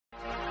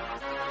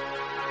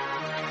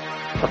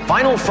The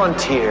final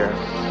frontier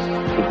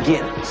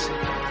begins.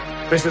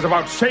 This is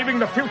about saving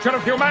the future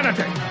of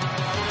humanity.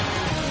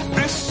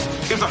 This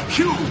is a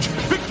huge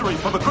victory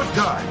for the good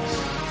guys.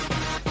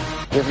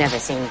 You've never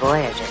seen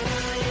Voyager.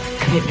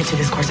 Commitment to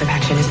this course of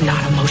action is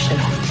not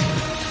emotional.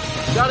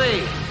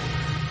 Johnny,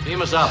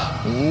 beam us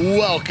up.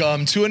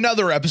 Welcome to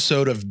another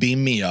episode of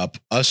Beam Me Up,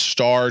 a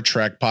Star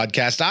Trek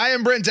podcast. I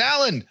am Brent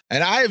Allen,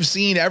 and I have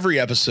seen every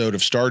episode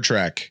of Star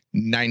Trek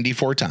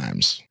 94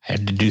 times. I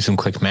had to do some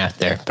quick math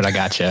there, but I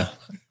got you.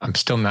 I'm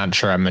still not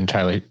sure I'm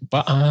entirely,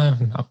 but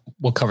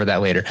we'll cover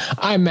that later.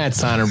 I'm Matt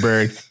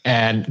Sonnenberg,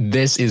 and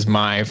this is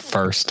my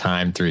first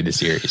time through the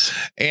series.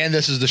 And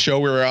this is the show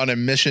where we're on a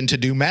mission to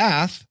do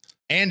math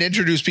and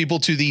introduce people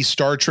to the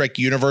Star Trek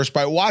universe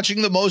by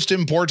watching the most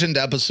important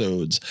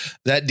episodes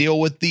that deal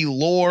with the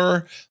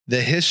lore,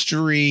 the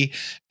history,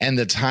 and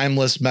the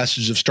timeless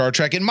message of Star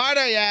Trek. And might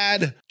I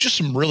add, just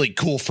some really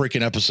cool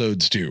freaking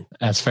episodes too.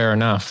 That's fair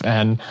enough.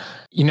 And,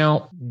 you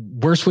know,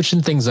 we're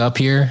switching things up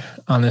here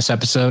on this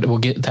episode. We'll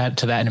get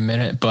to that in a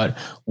minute. But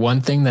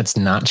one thing that's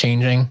not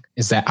changing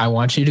is that I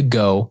want you to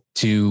go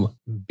to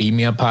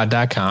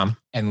beammeuppod.com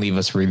and leave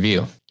us a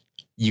review.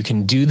 You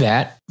can do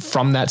that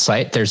from that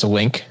site. There's a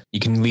link. You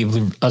can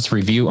leave us a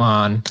review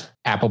on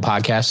Apple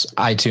Podcasts,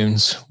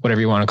 iTunes,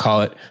 whatever you want to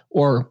call it,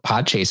 or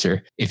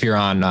Podchaser. If you're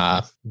on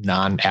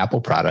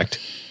non-Apple product,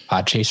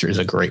 Podchaser is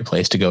a great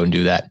place to go and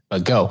do that.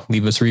 But go,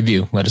 leave us a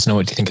review. Let us know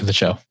what you think of the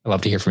show. I'd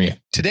love to hear from you.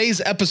 Today's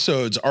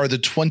episodes are the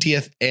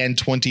 20th and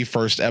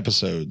 21st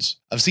episodes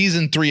of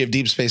season 3 of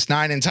Deep Space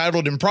Nine,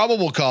 entitled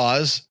Improbable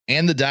Cause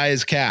and the Die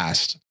is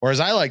Cast, or as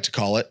I like to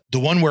call it, the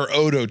one where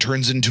Odo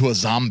turns into a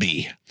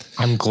zombie.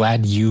 I'm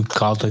glad you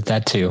called it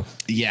that too.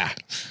 Yeah.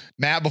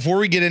 Matt, before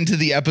we get into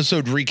the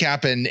episode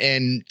recap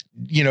and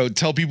you know,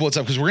 tell people what's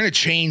up, because we're going to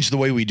change the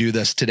way we do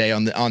this today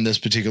on this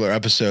particular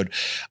episode.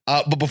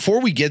 But before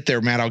we get there,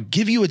 Matt, I'll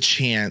give you a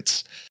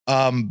chance.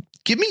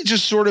 Give me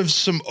just sort of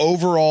some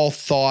overall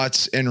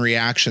thoughts and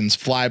reactions,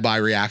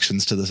 flyby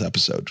reactions to this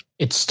episode.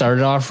 It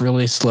started off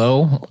really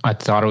slow. I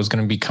thought it was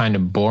going to be kind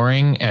of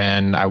boring,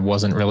 and I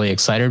wasn't really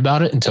excited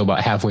about it until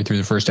about halfway through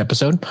the first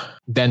episode.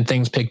 Then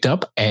things picked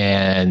up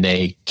and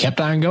they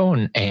kept on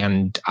going,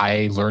 and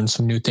I learned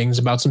some new things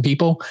about some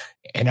people,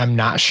 and I'm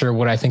not sure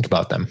what I think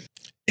about them.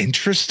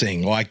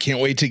 Interesting. Well, I can't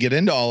wait to get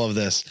into all of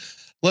this.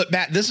 Look,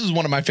 Matt, this is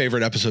one of my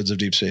favorite episodes of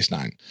Deep Space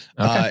Nine.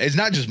 Okay. It's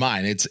not just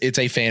mine. It's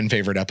a fan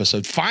favorite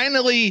episode.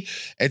 Finally,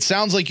 it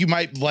sounds like you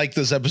might like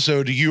this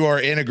episode. You are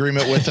in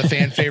agreement with the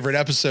fan favorite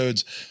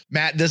episodes.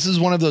 Matt, this is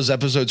one of those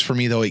episodes for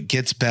me, though. It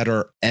gets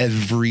better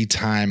every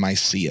time I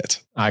see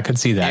it. I could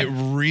see that. It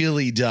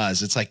really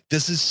does. It's like,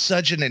 this is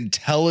such an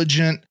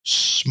intelligent,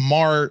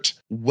 smart,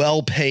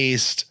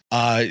 well-paced,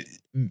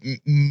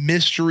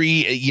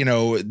 mystery. You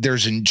know,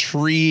 there's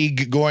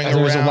intrigue going around.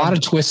 There's a lot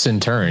of twists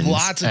and turns.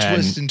 Lots of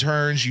twists and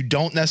turns you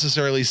don't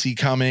necessarily see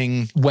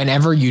coming.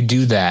 Whenever you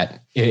do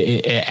that,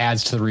 it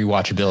adds to the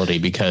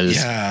rewatchability,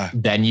 because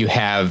then you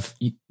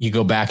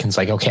go back and it's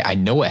like, okay, I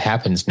know what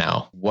happens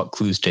now. What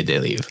clues did they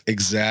leave?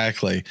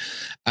 Exactly.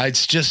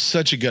 It's just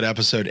such a good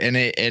episode. And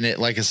it,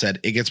 like I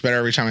said, it gets better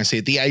every time I see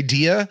it. The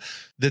idea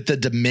that the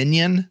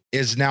Dominion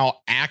is now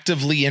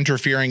actively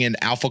interfering in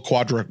Alpha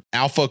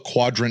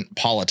Quadrant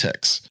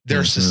politics.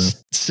 They're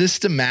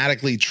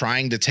systematically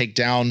trying to take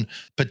down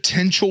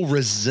potential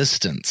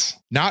resistance,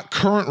 not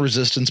current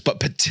resistance, but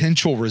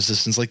potential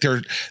resistance. Like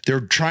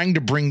they're trying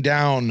to bring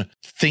down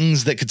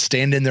things that could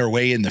stand in their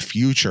way in the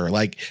future.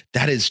 Like,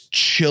 that is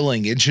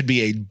chilling. It should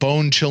be a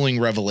bone-chilling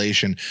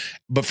revelation,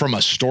 but from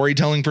a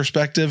storytelling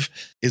perspective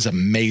is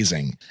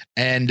amazing.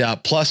 And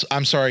plus,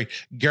 I'm sorry,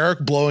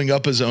 Garak blowing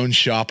up his own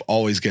shop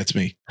always gets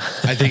me.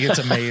 I think it's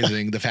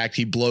amazing. The fact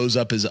he blows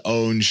up his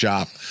own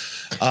shop.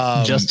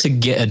 Just to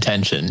get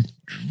attention.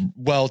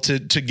 Well, to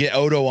get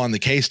Odo on the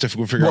case to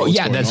figure out what's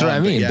going on. That's what I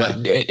mean.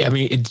 But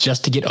it's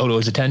just to get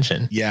Odo's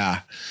attention.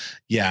 Yeah.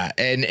 Yeah.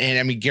 And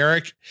I mean,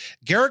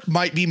 Garak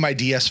might be my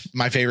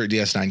favorite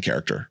DS9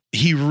 character.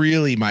 He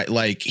really might.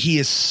 Like, he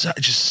is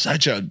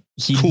such a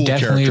cool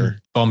character.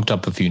 Bumped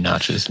up a few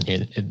notches.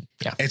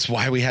 It's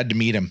why we had to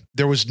meet him.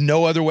 There was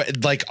no other way.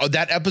 Like,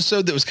 that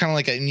episode that was kind of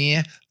like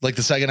like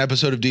the second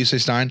episode of Deep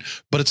Space Nine,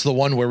 but it's the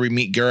one where we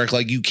meet Garak.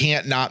 Like, you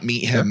can't not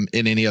meet him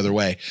in any other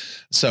way.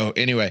 So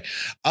anyway,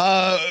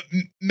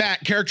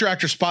 Matt, character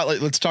actor spotlight.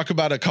 Let's talk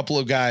about a couple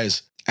of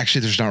guys.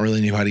 Actually, there's not really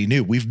anybody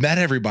new. We've met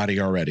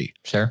everybody already.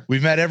 Sure.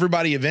 We've met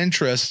everybody of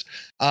interest.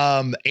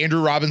 Andrew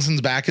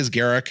Robinson's back as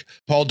Garak.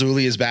 Paul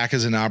Dooley is back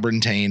as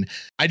Enabran Tain.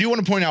 I do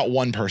want to point out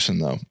one person,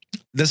 though.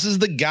 This is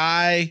the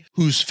guy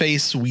whose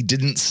face we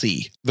didn't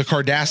see, the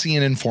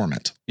Cardassian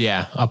informant.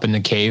 Yeah, up in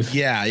the cave.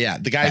 Yeah.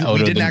 The guy who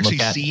we didn't actually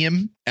see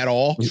him. at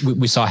all.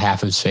 We saw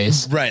half of his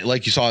face. Right.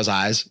 Like you saw his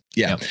eyes.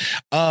 Yeah.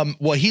 Yep.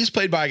 Well, he's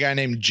played by a guy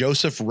named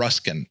Joseph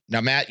Ruskin.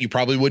 Now, Matt, you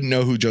probably wouldn't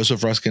know who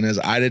Joseph Ruskin is.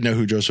 I didn't know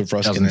who Joseph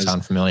Ruskin Doesn't is.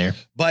 sound familiar.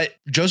 But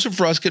Joseph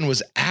Ruskin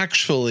was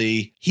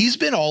actually, he's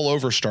been all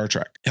over Star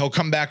Trek. He'll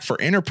come back for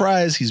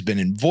Enterprise. He's been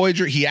in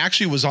Voyager. He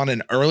actually was on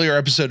an earlier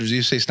episode of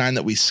Deep Space Nine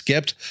that we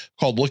skipped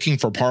called Looking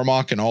for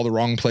Parmok in All the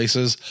Wrong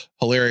Places.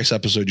 Hilarious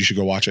episode. You should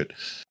go watch it.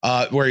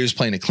 Where he was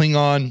playing a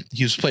Klingon.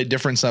 He was playing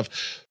different stuff.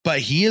 But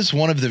he is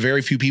one of the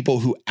very few people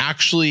who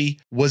actually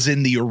was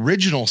in the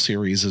original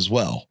series as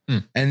well.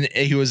 And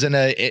he was in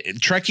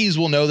Trekkies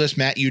will know this.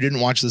 Matt, you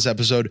didn't watch this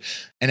episode,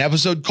 an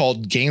episode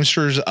called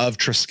Gamesters of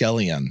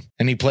Triskelion.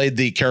 And he played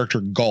the character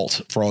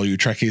Galt for all you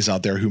Trekkies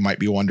out there who might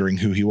be wondering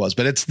who he was,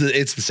 but it's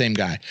the same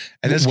guy.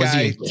 And this was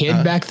guy, he a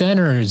kid back then,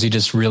 or is he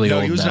just really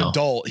old? No, he was now? an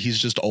adult. He's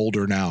just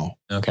older now.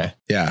 Okay.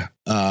 Yeah.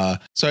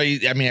 So I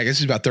guess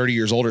he's about 30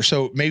 years older.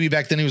 So maybe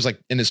back then he was like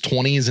in his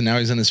 20s and now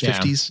he's in his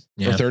 50s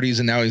or 30s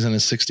and now he's in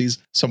his 60s,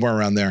 somewhere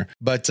around there.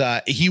 But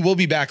he will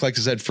be back, like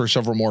I said, for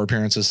several more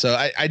appearances. So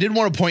I did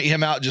want to point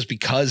him out just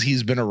because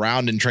he's been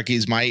around and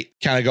Trekkies might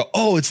kind of go,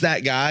 oh, it's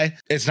that guy.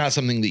 It's not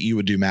something that you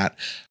would do, Matt.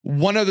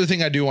 One other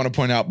thing I do want to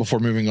point out before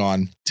moving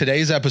on.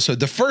 Today's episode,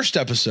 the first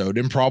episode,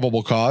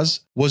 Improbable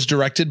Cause, was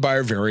directed by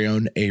our very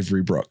own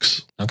Avery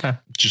Brooks. Okay.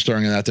 Just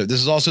throwing it out there.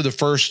 This is also the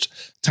first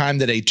time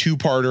that a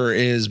two-parter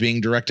is being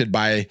directed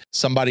by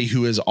somebody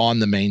who is on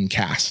the main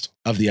cast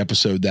of the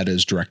episode that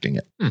is directing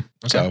it. Okay.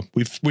 So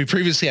we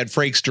previously had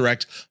Frakes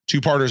direct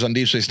two-parters on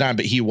Deep Space Nine,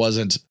 but he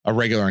wasn't a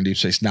regular on Deep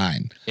Space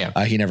Nine. Yeah.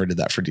 He never did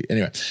that for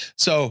anyway.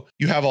 So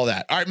you have all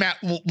that. All right, Matt,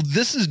 well,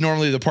 this is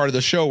normally the part of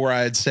the show where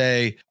I'd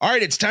say, all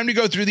right, it's time to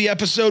go through the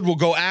episode. We'll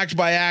go act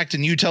by act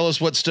and you tell us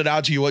what stood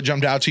out to you, what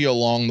jumped out to you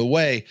along the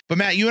way. But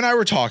Matt, you and I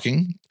were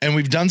talking and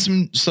we've done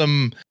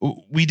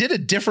we did a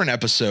different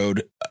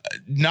episode,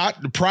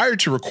 not prior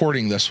to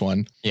recording this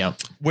one. Yeah.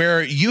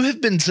 Where you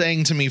have been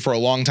saying to me for a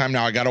long time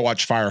now, I got to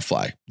watch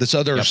Firefly, this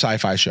other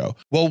sci-fi show.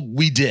 Well,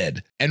 we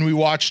did. And we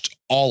watched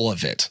all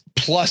of it,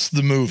 plus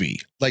the movie,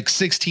 like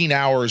 16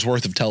 hours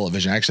worth of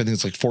television. Actually, I think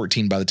it's like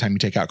 14 by the time you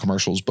take out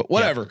commercials, but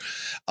whatever.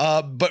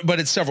 Yeah. But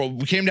it's several.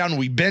 We came down and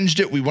we binged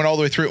it. We went all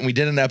the way through it and we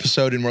did an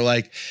episode and we're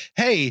like,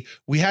 hey,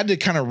 we had to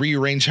kind of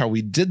rearrange how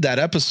we did that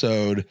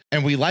episode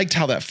and we liked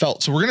how that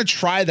felt. So we're going to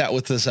try that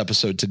with this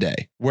episode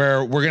today,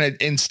 where we're going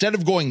to, instead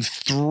of going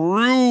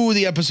through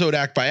the episode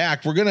act by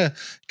act, we're going to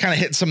kind of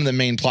hit some of the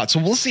main plots. So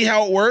we'll see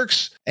how it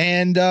works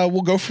and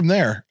we'll go from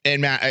there.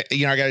 And Matt, I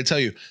got to tell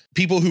you,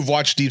 people who've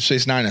watched Deep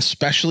Space Nine,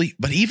 especially,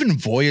 but even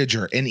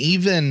Voyager and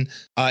even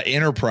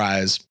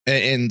Enterprise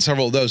and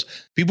several of those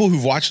people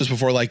who've watched this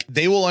before, like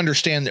they will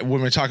understand that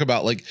when we talk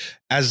about like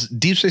as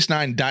Deep Space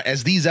Nine,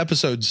 as these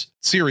episodes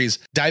series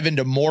dive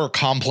into more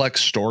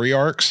complex story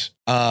arcs,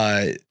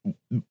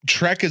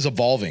 Trek is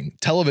evolving,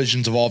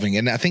 television's evolving.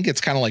 And I think it's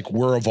kind of like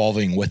we're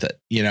evolving with it,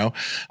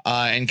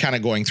 and kind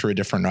of going through a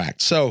different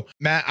act. So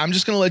Matt, I'm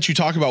just going to let you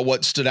talk about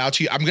what stood out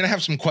to you. I'm going to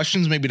have some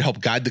questions maybe to help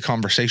guide the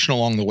conversation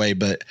along the way,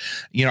 but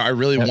I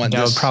really want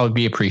that would probably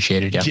be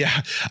appreciated. Yeah.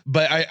 Yeah.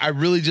 But I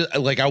really just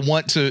I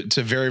want to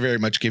very, very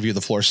much give you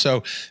the floor.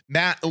 So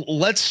Matt,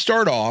 let's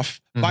start off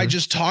by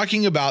just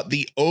talking about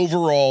the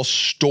overall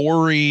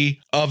story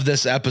of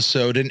this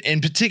episode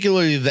and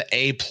particularly the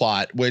A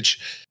plot, which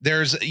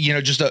there's,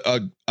 just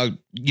a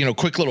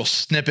quick little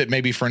snippet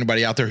maybe for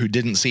anybody out there who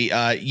didn't see,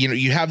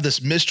 you have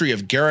this mystery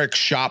of Garak's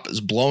shop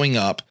is blowing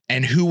up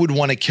and who would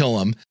want to kill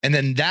him. And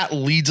then that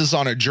leads us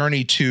on a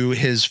journey to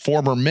his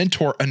former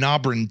mentor,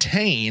 Anabran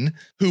Tain,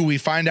 who we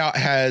find out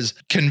has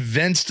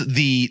convinced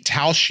the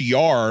Tal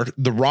Shiar,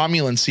 the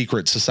Romulan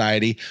secret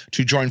society,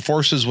 to join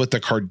forces with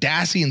the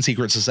Cardassian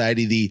secret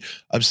society, the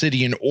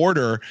Obsidian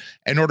Order,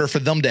 in order for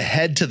them to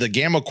head to the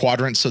Gamma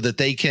Quadrant so that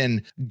they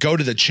can go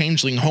to the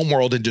Changeling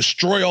homeworld and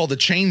destroy all the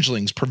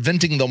Changelings,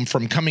 preventing them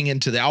from coming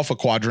into the Alpha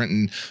Quadrant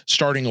and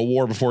starting a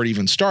war before it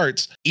even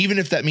starts, even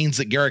if that means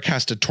that Garak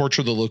has to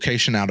torture the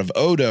location out of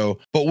Odo.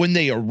 But when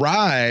they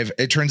arrive,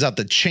 it turns out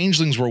the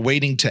Changelings were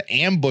waiting to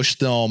ambush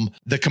them,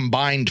 the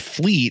combined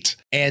fleet,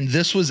 and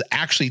this was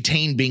actually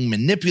Tain being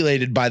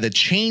manipulated by the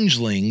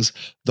Changelings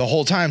the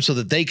whole time so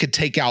that they could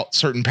take out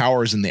certain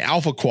powers in the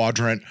Alpha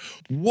Quadrant.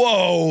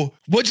 Whoa.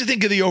 What'd you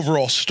think of the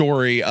overall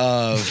story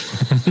of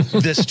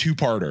this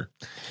two-parter?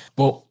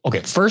 Well,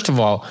 okay. First of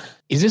all,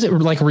 is this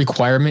like a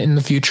requirement in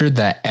the future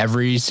that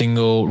every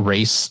single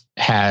race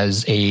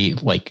has a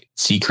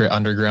secret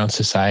underground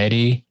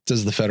society?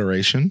 Does the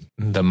Federation?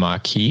 The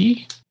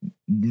Maquis?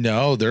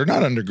 No, they're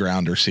not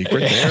underground or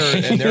secret.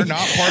 They're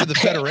not part of the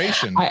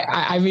Federation.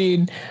 I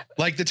mean,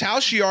 like the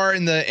Tal Shiar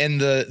and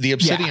the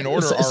Obsidian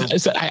Order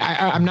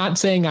are. I'm not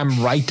saying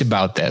I'm right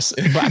about this,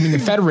 but I mean the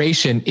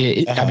Federation.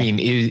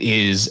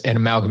 Is an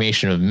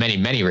amalgamation of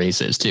many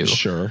races too.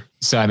 Sure.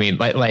 So I mean,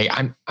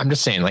 I'm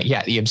just saying,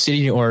 the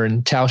Obsidian Order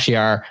and Tal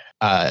Shiar.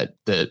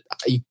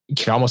 You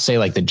could almost say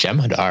the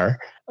Jem'Hadar.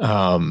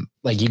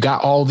 Like you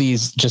got all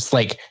these just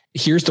like,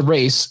 here's the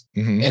race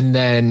and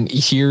then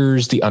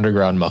here's the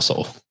underground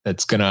muscle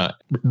that's going to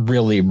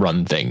really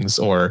run things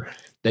or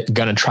that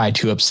going to try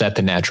to upset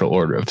the natural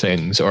order of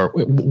things or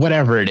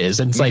whatever it is.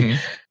 And it's like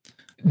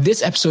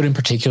this episode in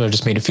particular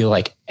just made it feel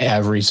like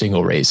every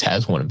single race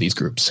has one of these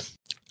groups.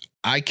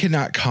 I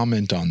cannot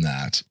comment on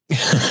that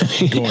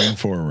going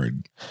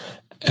forward.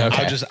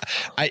 Okay.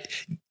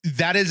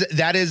 That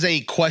is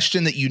a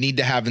question that you need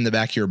to have in the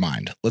back of your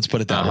mind. Let's put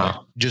it that way.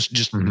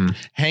 Just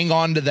hang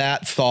on to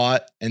that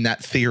thought and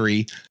that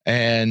theory,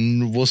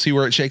 and we'll see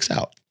where it shakes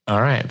out.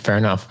 All right. Fair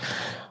enough.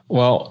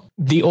 Well,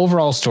 the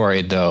overall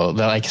story, though,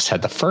 like I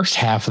said, the first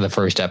half of the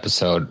first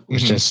episode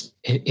was just,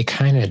 it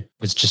kind of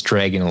was just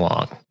dragging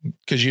along.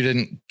 Because you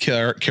didn't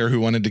care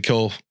who wanted to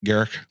kill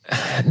Garak?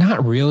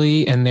 Not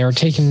really. And they were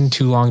taking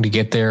too long to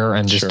get there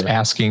and just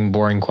asking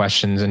boring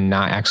questions and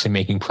not actually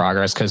making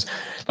progress. Because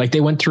like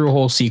they went through a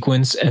whole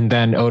sequence and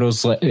then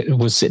Odo's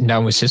was sitting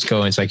down with Sisko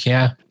and it's like,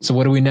 yeah, so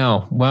what do we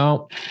know?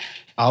 Well,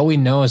 all we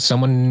know is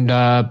someone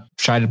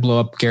tried to blow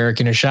up Garak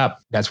in a shop.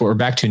 That's what we're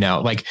back to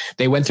now. Like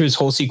they went through this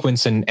whole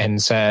sequence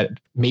and said,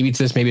 maybe it's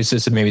this, maybe it's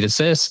this, and maybe it's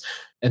this.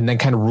 And then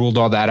kind of ruled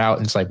all that out.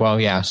 And it's like, well,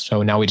 yeah.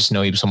 So now we just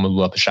know someone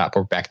blew up a shop.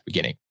 We're back at the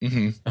beginning.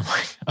 I'm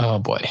like, oh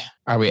boy,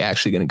 are we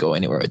actually going to go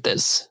anywhere with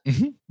this?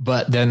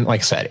 But then,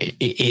 like I said,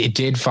 it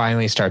did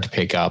finally start to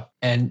pick up.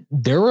 And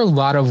there were a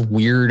lot of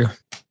weird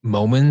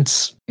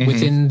moments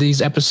within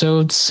these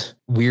episodes,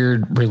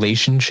 weird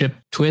relationship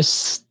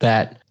twists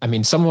that, I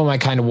mean, some of them I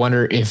kind of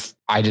wonder if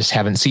I just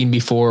haven't seen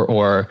before,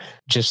 or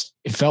just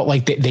it felt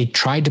like they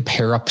tried to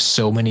pair up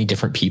so many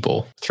different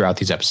people throughout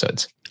these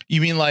episodes. You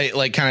mean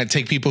like kind of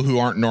take people who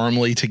aren't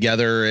normally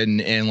together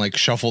and like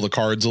shuffle the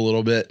cards a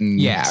little bit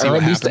and see or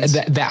what at least happens?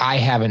 that I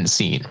haven't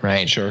seen,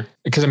 right? Sure.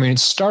 Because I mean, it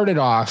started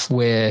off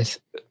with,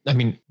 I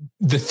mean,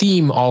 the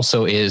theme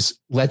also is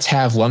let's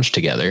have lunch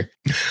together.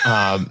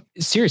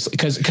 Seriously,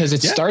 because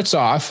it starts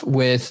off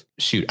with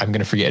I'm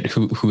gonna forget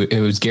who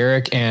it was,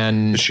 Garak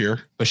and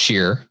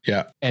Bashir.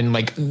 Yeah, and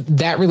like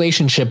that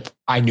relationship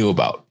I knew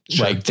about.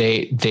 Sure. Like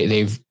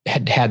they've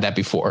had that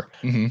before.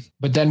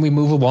 But then we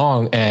move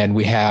along and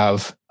we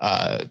have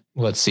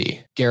let's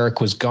see,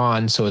 Garak was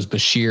gone, so is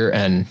Bashir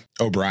and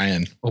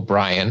O'Brien.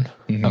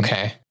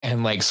 Okay,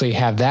 and like so you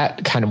have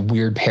that kind of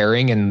weird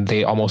pairing, and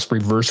they almost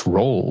reverse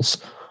roles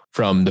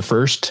from the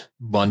first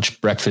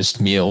lunch breakfast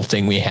meal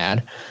thing we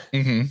had.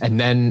 And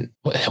then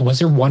was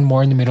there one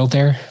more in the middle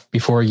there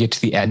before we get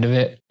to the end of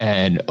it?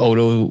 And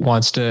Odo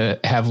wants to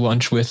have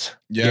lunch with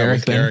Garak.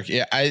 With Garak.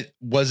 Yeah.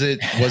 Was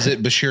it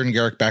Bashir and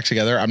Garak back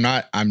together?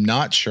 I'm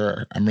not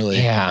sure. I'm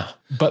really,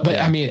 but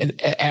I mean,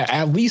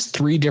 at least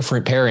 3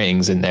 different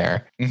pairings in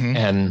there.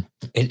 And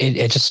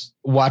it just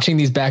watching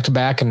these back to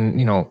back and,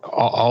 you know,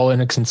 all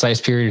in a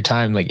concise period of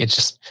time, like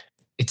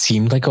it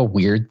seemed like a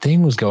weird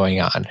thing was going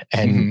on,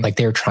 and like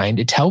they were trying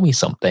to tell me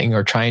something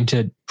or trying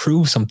to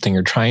prove something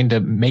or trying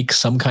to make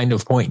some kind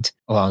of point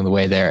along the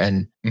way there.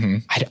 And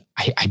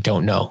I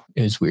don't know.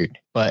 It was weird,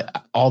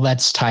 but all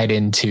that's tied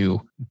into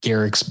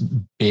Garak's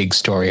big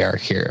story arc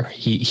here.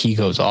 He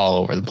goes all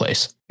over the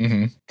place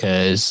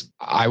because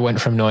I went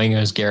from knowing it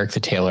was Garak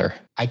the Tailor.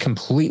 I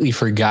completely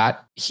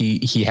forgot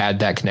he had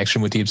that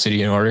connection with the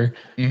Obsidian Order.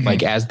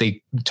 Like as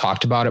they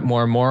talked about it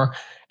more and more.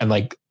 And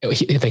like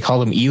they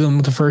called him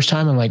Elam the first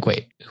time. I'm like,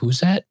 wait, who's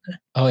that?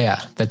 Oh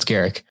yeah, that's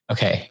Garak.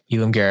 Okay,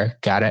 Elam Garak,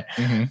 got it.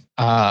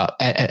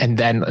 And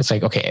then it's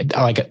like, okay,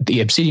 like the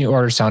Obsidian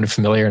Order sounded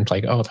familiar, and it's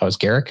like, oh, that was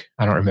Garak.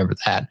 I don't remember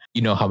that.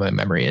 You know how my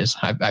memory is.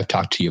 I've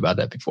talked to you about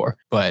that before.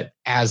 But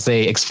as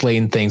they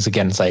explain things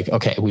again, it's like,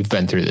 okay, we've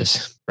been through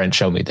this. Brent,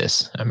 show me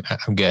this.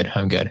 I'm good.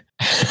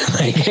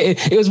 Like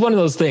it was one of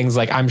those things.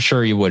 Like I'm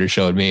sure you would have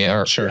showed me,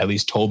 or at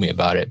least told me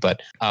about it.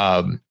 But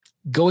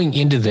going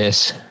into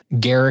this,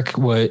 Garak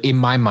was, in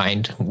my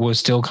mind, was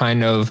still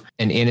kind of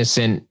an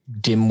innocent,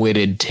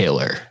 dim-witted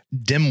tailor.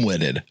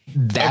 Dim-witted.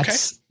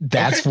 That's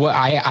what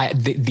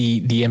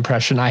the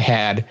impression I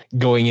had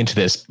going into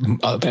this.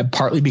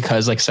 Partly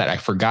because, like I said, I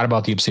forgot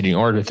about the Obsidian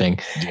Order thing,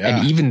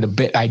 and even the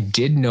bit I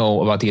did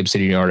know about the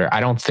Obsidian Order,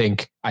 I don't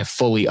think I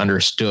fully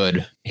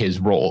understood his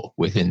role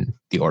within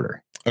the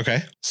Order.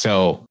 Okay.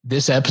 So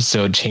this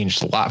episode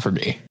changed a lot for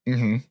me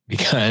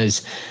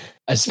because,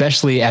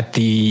 especially at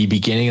the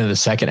beginning of the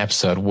second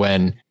episode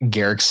when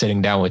Garak's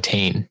sitting down with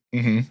Tane,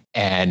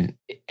 and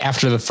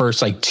after the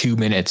first like 2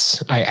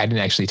 minutes, I didn't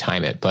actually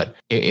time it, but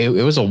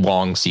it was a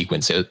long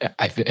sequence.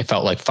 It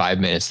felt like 5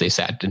 minutes. They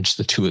sat and just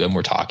the two of them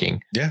were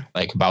talking,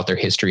 like about their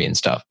history and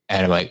stuff.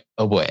 And I'm like,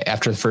 oh boy!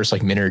 After the first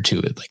like minute or two,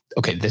 it's like,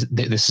 okay,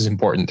 this is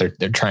important.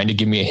 They're trying to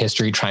give me a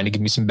history, trying to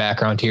give me some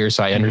background here,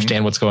 so I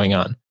understand what's going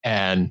on.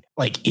 And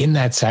like in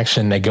that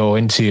section, they go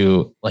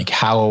into like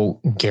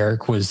how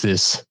Garak was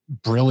this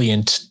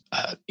brilliant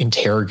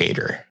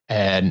interrogator,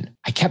 and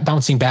I kept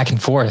bouncing back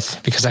and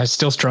forth because I was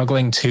still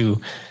struggling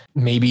to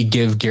maybe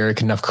give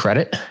Garak enough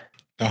credit.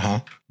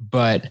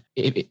 But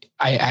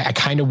I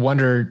kind of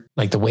wondered,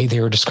 like the way they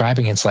were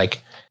describing it, it's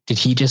like did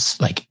he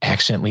just like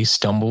accidentally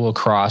stumble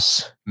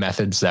across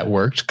methods that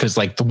worked? Because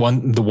like the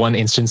one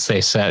instance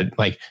they said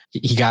like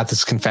he got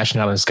this confession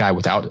out of this guy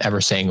without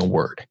ever saying a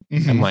word.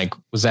 Mhm. I'm like,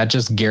 was that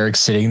just Garrick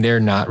sitting there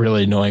not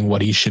really knowing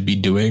what he should be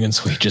doing, and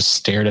so he just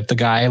stared at the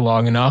guy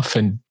long enough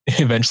and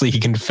eventually he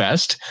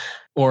confessed?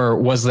 Or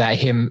was that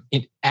him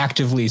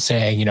actively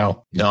saying, you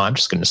know, no, I'm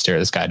just going to stare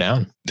this guy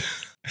down?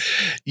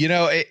 You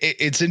know,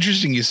 it's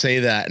interesting you say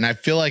that. And I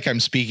feel like I'm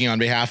speaking on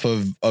behalf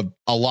of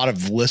a lot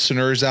of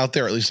listeners out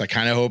there. At least I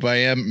kind of hope I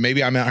am.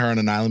 Maybe I'm out here on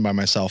an island by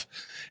myself.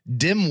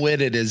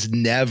 Dim-witted is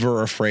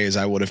never a phrase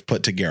I would have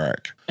put to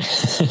Garrick.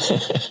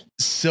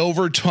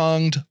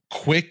 Silver-tongued,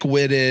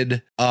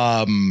 quick-witted,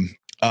 not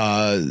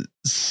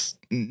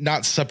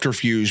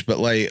subterfuge, but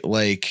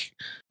like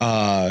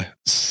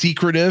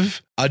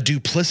secretive,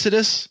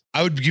 duplicitous.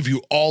 I would give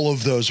you all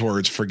of those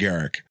words for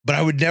Garrick, but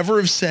I would never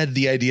have said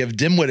the idea of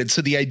dim-witted.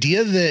 So the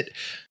idea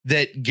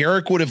that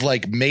Garrick would have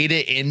like made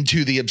it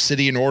into the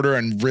Obsidian Order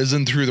and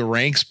risen through the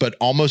ranks, but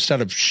almost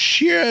out of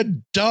sheer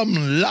dumb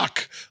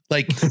luck,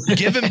 like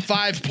give him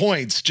 5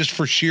 points just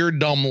for sheer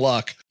dumb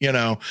luck. You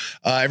know,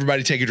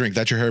 everybody take a drink.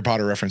 That's your Harry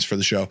Potter reference for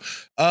the show.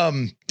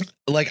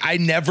 Like I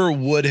never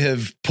would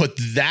have put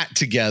that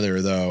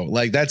together though.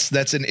 Like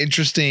that's an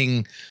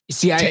interesting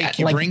take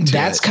you bring to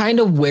that's it. kind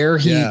of where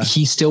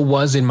he still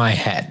was in my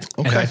head.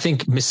 Okay. And I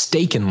think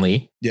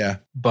mistakenly. Yeah.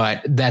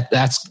 But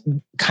that's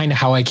kind of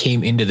how I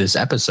came into this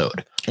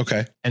episode.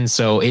 Okay. And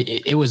so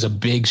it was a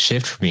big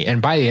shift for me.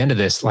 And by the end of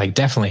this, like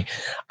definitely,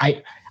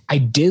 I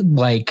did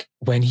like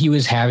when he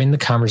was having the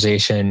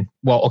conversation.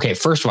 Well, okay,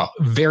 first of all,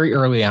 very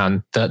early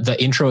on, the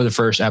intro of the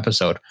first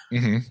episode,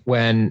 Mm-hmm.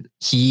 when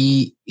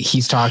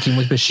he's talking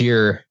with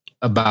Bashir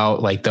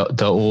about like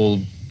the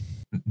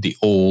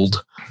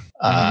old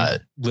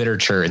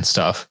literature and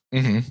stuff.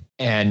 Mm-hmm.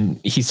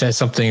 And he says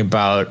something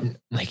about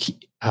like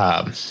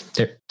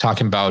they're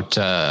talking about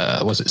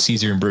was it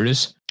Caesar and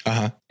Brutus?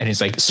 Uh-huh. And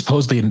he's like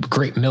supposedly a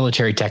great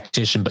military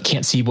tactician, but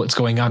can't see what's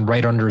going on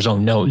right under his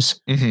own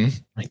nose. Mm-hmm.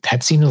 Like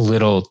that seemed a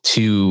little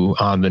too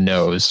on the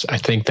nose. I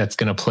think that's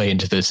going to play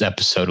into this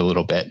episode a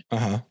little bit.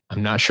 Uh-huh.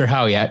 I'm not sure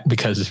how yet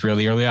because it's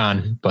really early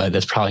on, but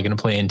that's probably going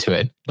to play into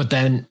it. But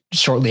then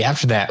shortly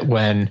after that,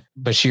 when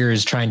Bashir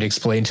is trying to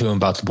explain to him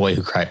about the boy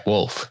who cried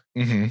wolf,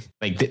 Mm-hmm.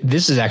 like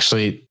this is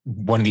actually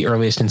one of the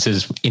earliest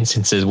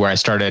instances where I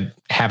started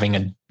having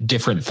a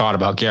different thought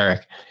about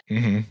Garrick.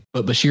 Mm-hmm.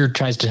 But Bashir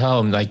tries to tell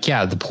him, like,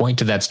 yeah, the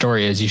point of that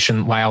story is you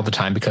shouldn't lie all the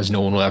time because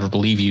no one will ever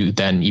believe you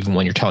then, even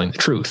when you're telling the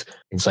truth.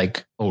 It's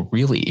like, oh,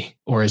 really?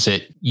 Or is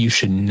it you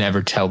should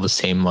never tell the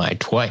same lie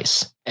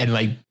twice? And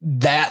like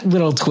that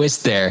little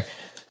twist there,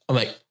 I'm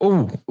like,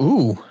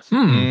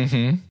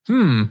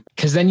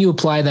 because then you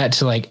apply that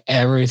to like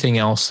everything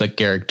else that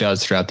Garrick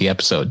does throughout the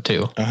episode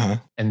too. Uh-huh.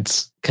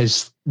 And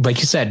because, like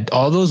you said,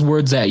 all those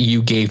words that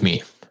you gave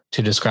me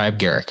to describe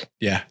Garrick.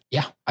 Yeah.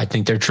 Yeah, I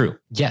think they're true.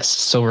 Yes,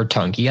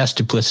 silver-tongued. Yes,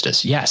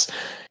 duplicitous. Yes,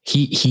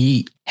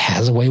 he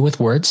has a way with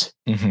words.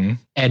 Mm-hmm.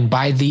 And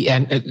by the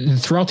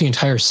end, throughout the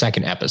entire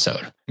second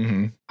episode,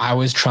 Mm-hmm. I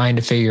was trying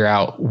to figure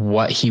out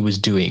what he was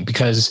doing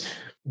because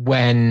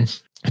when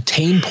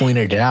Tane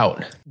pointed it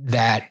out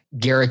that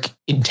Garrick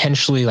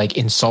intentionally like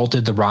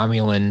insulted the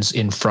Romulans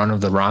in front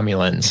of the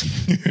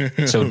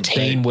Romulans. So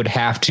Tane would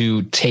have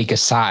to take a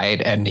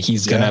side and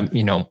he's going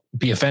to,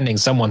 be offending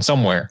someone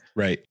somewhere.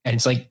 Right. And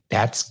it's like,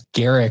 that's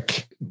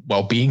Garrick.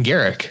 Well, being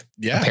Garrick,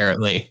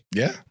 apparently.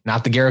 Yeah.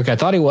 Not the Garrick I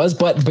thought he was,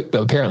 but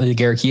apparently the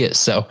Garrick he is.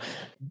 So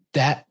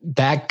that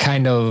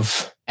kind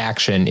of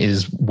action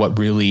is what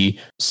really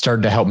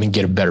started to help me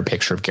get a better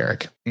picture of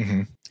Garrick.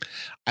 Mm-hmm.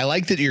 I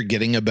like that you're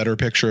getting a better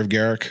picture of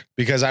Garrick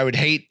because I would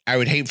hate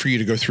for you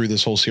to go through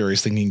this whole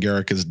series thinking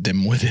Garrick is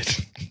dim-witted.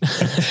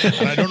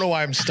 And I don't know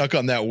why I'm stuck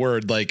on that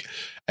word. Like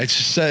I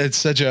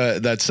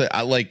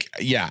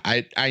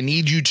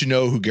need you to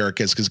know who Garrick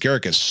is because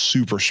Garrick is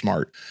super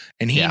smart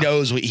and he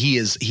knows what he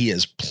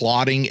is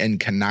plotting and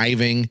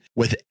conniving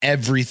with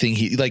everything.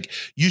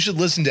 You should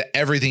listen to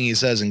everything he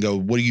says and go,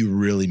 what do you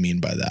really mean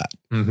by that?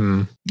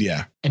 Mm-hmm.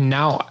 Yeah. And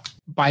now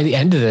by the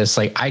end of this,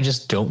 like, I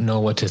just don't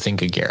know what to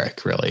think of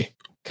Garrick really.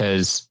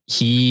 Cause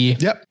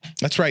Yep,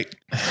 that's right.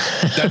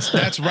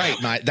 That's right,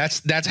 Mike.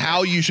 That's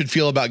how you should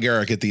feel about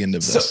Garrick at the end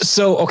of this.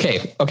 So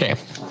okay.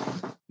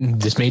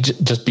 This may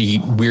just be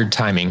weird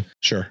timing.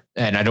 Sure.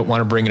 And I don't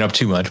want to bring it up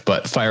too much,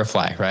 but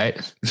Firefly,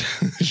 right?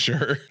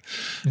 Sure.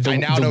 I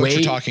now know what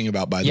you're talking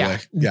about, by the way.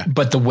 Yeah.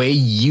 But the way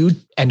you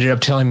ended up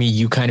telling me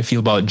you kind of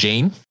feel about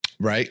Jane.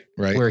 Right.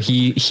 Where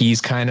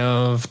he's kind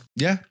of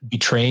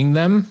betraying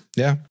them.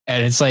 Yeah.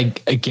 And it's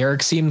like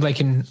Garrick seemed like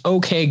an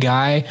okay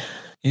guy.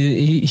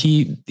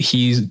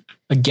 He's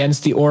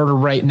against the order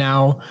right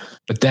now,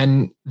 but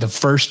then the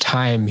first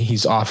time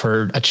he's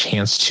offered a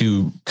chance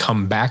to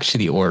come back to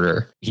the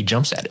order, he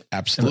jumps at it.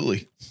 Absolutely.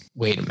 Like,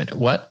 wait a minute.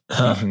 What?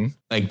 Huh? Mm-hmm.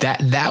 Like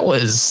that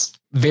was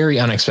very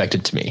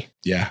unexpected to me.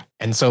 Yeah.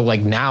 And so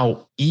like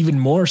now even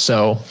more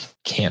so,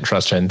 can't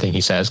trust anything he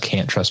says,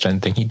 can't trust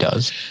anything he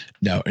does.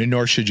 No, and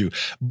nor should you.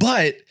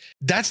 But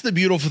that's the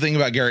beautiful thing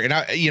about Garrick. And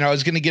I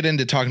was going to get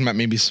into talking about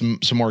maybe some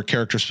more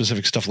character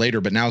specific stuff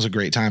later, but now's a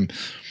great time.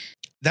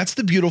 that's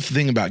the beautiful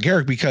thing about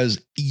Garrick, because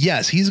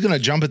yes, he's going to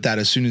jump at that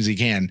as soon as he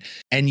can.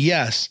 And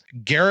yes,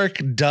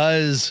 Garrick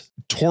does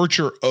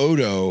torture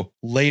Odo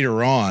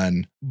later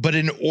on, but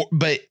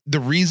the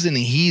reason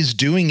he's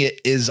doing it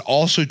is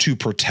also to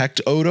protect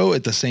Odo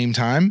at the same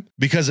time,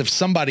 because if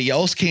somebody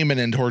else came in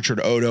and tortured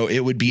Odo, it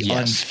would be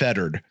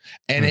unfettered.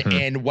 And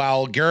and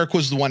while Garrick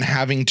was the one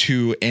having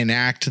to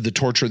enact the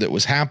torture that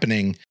was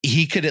happening,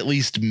 he could at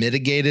least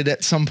mitigate it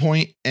at some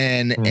point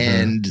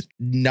and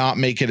not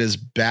make it as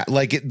bad.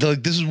 Like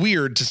this is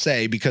weird to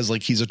say because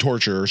like he's a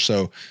torturer,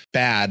 so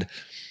bad.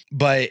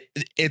 But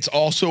it's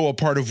also a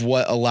part of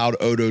what allowed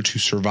Odo to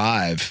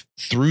survive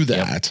through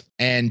that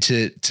and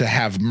to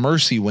have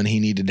mercy when he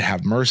needed to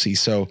have mercy.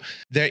 So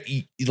that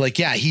like,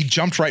 yeah, he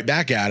jumped right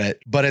back at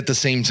it. But at the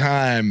same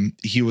time,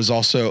 he was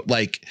also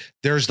like,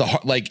 there's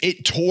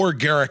it tore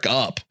Garrick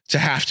up to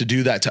have to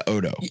do that to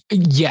Odo.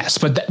 Yes.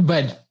 But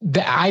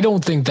I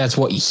don't think that's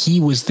what he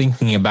was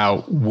thinking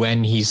about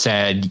when he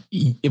said,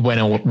 went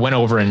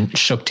over and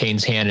shook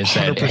Tane's hand and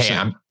said, 100%, hey,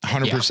 I'm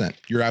 100%. Yeah.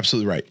 You're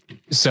absolutely right.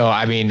 So,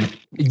 I mean,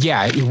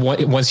 yeah,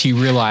 once he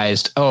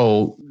realized,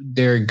 oh,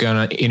 they're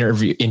going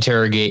to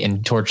interrogate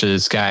and torture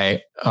this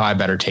guy, oh, I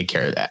better take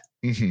care of that.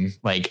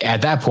 Like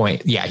at that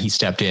point, yeah, he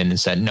stepped in and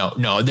said,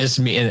 no, this is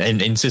me,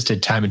 and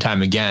insisted time and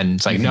time again.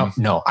 It's like,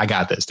 no, I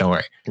got this. Don't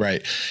worry.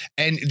 Right.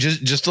 And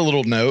just a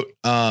little note,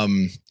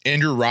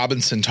 Andrew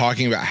Robinson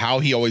talking about how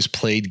he always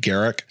played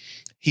Garrick.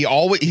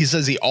 He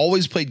says he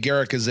always played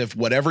Garrick as if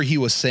whatever he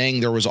was saying,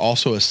 there was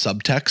also a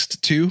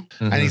subtext to.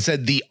 And he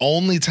said the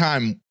only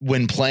time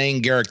when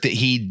playing Garrick that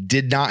he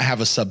did not have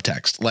a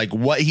subtext, like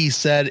what he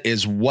said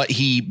is what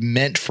he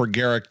meant for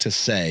Garrick to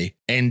say.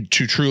 And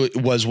to truly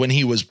was when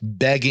he was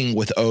begging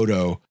with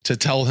Odo to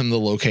tell him the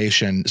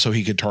location so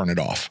he could turn it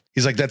off.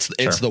 He's like,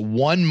 it's the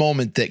one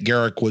moment that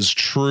Garrick was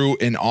true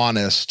and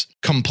honest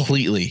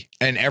completely.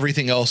 And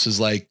everything else is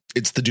like,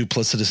 it's the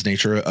duplicitous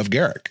nature of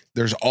Garrick.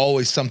 There's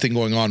always something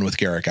going on with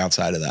Garrick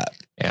outside of that.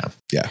 Yeah.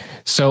 Yeah.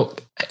 So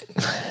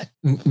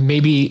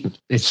maybe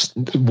it's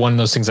one of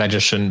those things I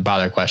just shouldn't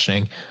bother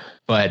questioning,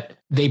 but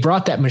they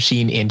brought that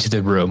machine into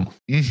the room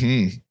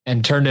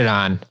and turned it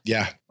on.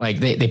 Yeah. Like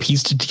they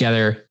pieced it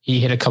together. He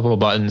hit a couple of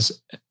buttons,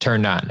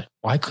 turned on.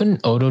 Why couldn't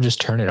Odo just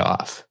turn it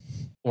off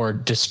or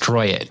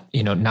destroy it?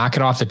 Knock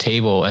it off the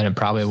table and it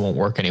probably won't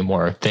work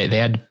anymore. They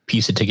had to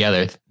piece it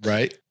together.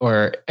 Right.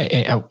 Or,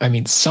 I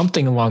mean,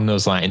 something along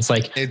those lines.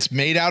 Like it's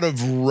made out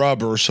of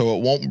rubber, so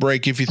it won't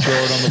break if you throw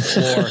it on the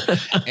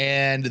floor.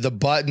 And the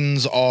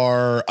buttons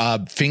are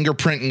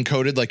fingerprint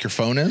encoded like your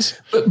phone is.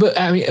 But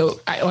I mean,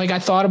 I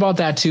thought about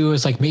that too.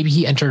 It's like maybe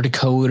he entered a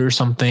code or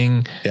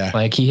something. Yeah.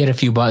 Like he hit a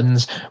few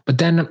buttons, but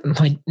then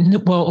like,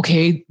 well,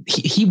 okay.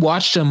 He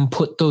watched them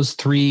put those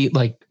 3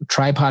 like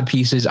tripod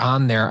pieces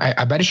on there.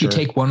 I bet if you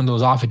take one of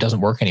those off, it doesn't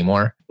work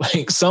anymore.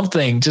 Like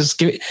something, just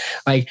give it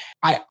like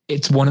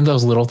it's one of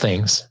those little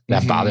things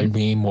that bothered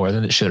me more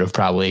than it should have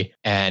probably.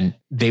 And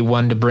they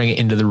wanted to bring it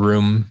into the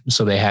room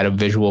so they had a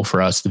visual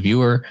for us, the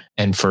viewer,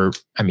 and for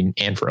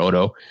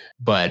Odo.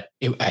 But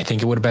I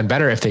think it would have been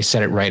better if they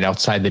set it right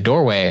outside the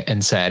doorway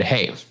and said,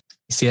 hey, you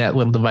see that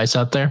little device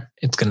out there?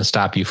 It's going to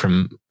stop you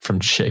from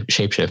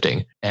shape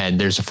shifting. And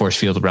there's a force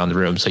field around the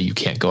room, so you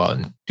can't go out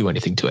and do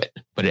anything to it.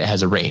 But it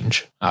has a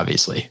range,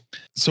 obviously.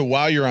 So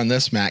while you're on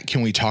this, Matt,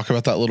 can we talk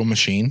about that little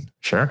machine?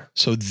 Sure.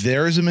 So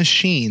there's a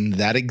machine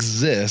that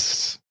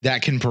exists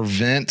that can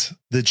prevent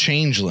the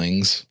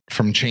changelings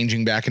from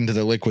changing back into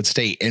their liquid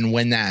state. And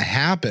when that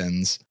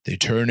happens, they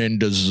turn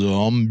into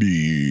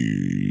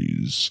zombies.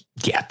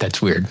 Yeah,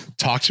 that's weird.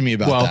 Talk to me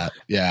about that.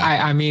 Yeah.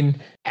 I mean,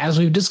 as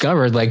we've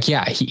discovered, like,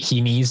 yeah,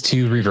 he needs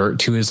to revert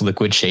to his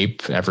liquid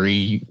shape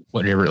every,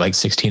 whatever, like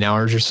 16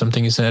 hours or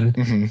something you said.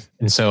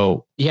 And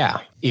so,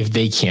 yeah, if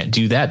they can't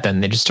do that,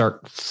 then they just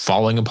start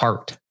falling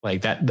apart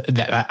like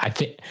that. I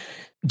think,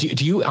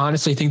 do you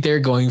honestly think they're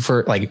going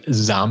for like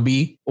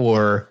zombie,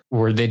 or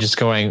were they just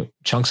going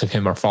chunks of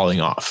him are falling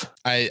off?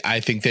 I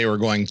think they were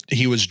going,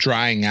 he was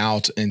drying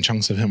out and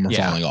chunks of him were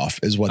falling off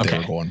is what they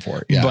were going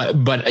for. Yeah.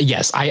 But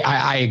yes,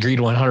 I agreed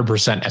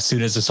 100%. As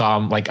soon as I saw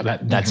him, like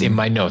that's in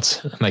my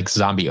notes, like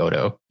zombie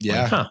Odo.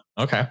 Yeah. Like, huh.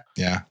 Okay.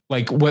 Yeah.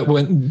 Like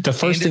when the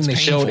first thing they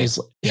showed is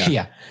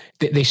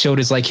they showed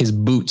is like his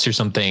boots or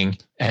something.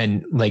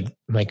 And like,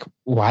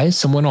 why is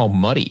someone all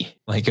muddy?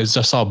 Like it was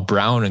just all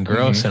brown and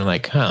gross. And I'm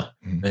like, huh.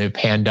 And it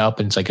panned up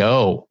and it's like,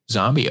 oh,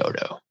 zombie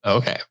Odo.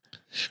 Okay.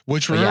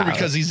 Which remember,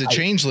 because he's a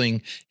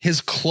changeling,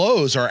 his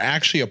clothes are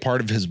actually a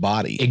part of his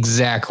body.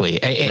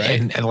 Exactly.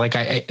 And like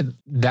I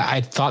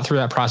thought through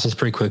that process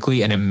pretty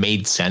quickly and it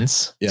made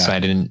sense. Yeah. So I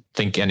didn't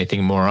think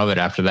anything more of it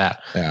after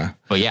that. Yeah.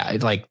 But yeah,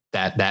 like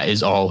that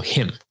is all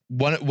him.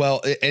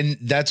 And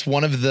that's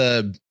one of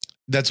the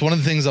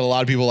things that a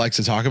lot of people like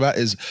to talk about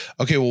is,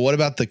 okay, well, what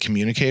about the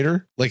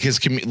communicator? Like his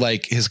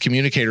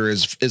communicator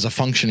is a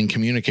functioning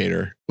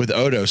communicator with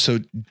Odo. So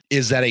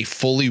is that a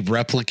fully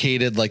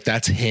replicated, like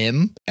that's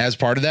him as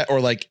part of that? Or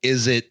like,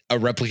 is it a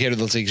replicator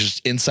that's like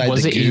just inside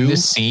Was the it goo? in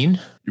this scene?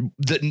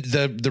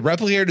 The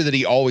replicator that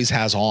he always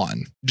has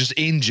on, just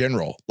in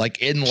general, like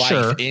in life,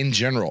 Sure. in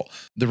general,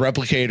 the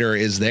replicator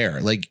is there.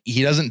 Like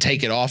he doesn't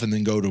take it off and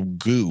then go to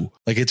goo.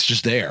 Like it's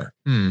just there.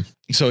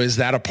 So is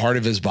that a part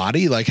of his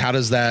body? Like how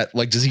does that,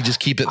 like, does he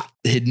just keep it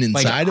hidden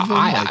inside of him?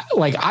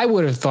 I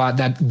would have thought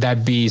that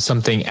that'd be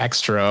something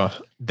extra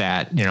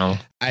that, you know,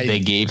 they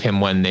gave him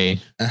when they.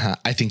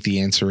 I think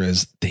the answer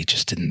is they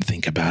just didn't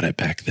think about it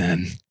back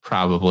then.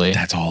 Probably.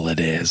 That's all it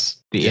is.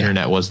 The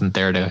internet wasn't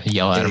there to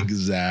yell at him.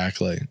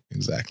 Exactly.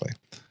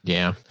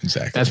 Yeah.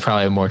 Exactly. That's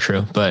probably more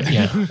true, but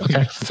yeah.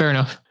 Okay. Fair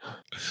enough.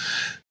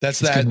 That's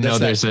that.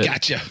 There's a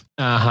gotcha.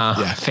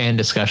 Yeah. Fan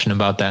discussion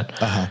about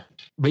that.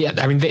 But yeah,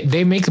 I mean,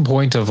 they make the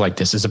point of like,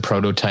 this is a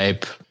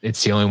prototype.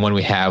 It's the only one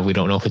we have. We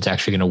don't know if it's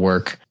actually going to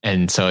work.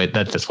 And so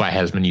that's why it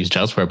has been used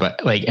elsewhere.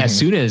 But like, as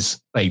soon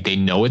as like they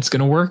know it's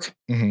going to work,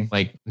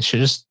 like they should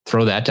just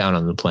throw that down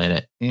on the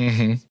planet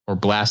or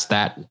blast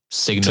that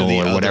signal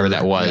or whatever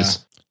that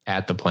was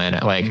at the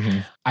planet. Like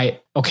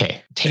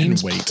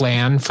Tane's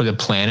plan for the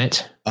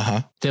planet.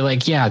 They're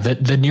like, yeah,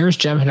 the nearest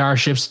Jem'Hadar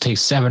ships take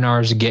 7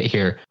 hours to get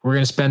here. We're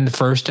going to spend the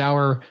first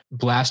hour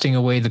blasting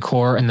away the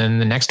core, and then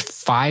the next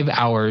 5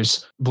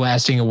 hours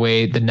blasting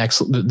away the next,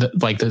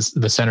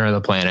 the center of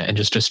the planet and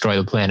just destroy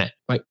the planet.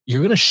 Like, you're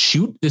going to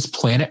shoot this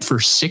planet for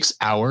 6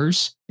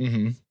 hours.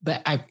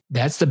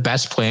 That's the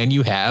best plan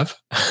you have.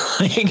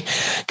 Like,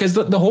 because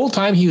the whole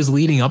time he was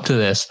leading up to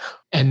this,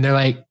 and they're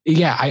like,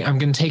 yeah, I'm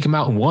going to take him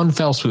out in one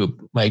fell swoop,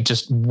 like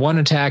just one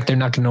attack. They're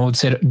not going to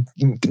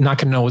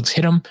know what's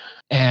hit them,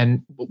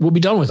 and we'll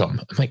be done with them.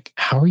 I'm like,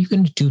 how are you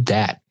going to do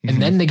that?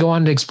 And then they go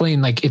on to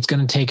explain, like, it's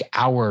going to take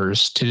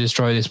hours to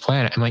destroy this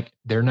planet. I'm like,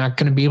 they're not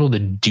going to be able to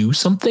do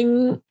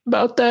something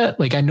about that.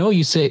 Like, I know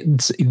you say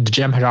the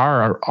Jem'Hadar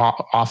are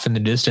off in the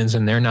distance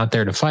and they're not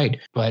there to fight,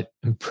 but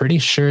I'm pretty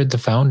sure the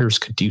founders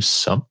could do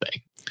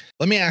something.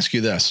 Let me ask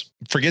you this.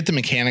 Forget the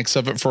mechanics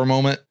of it for a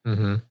moment.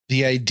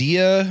 The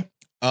idea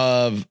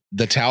of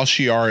the Tal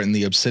Shiar and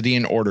the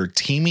Obsidian Order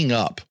teaming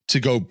up to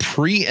go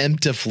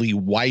preemptively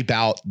wipe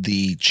out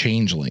the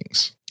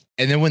changelings.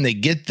 And then when they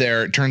get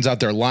there, it turns out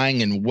they're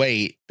lying in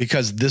wait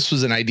because this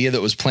was an idea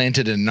that was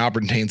planted in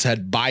Nobrentain's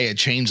head by a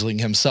changeling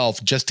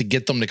himself just to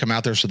get them to come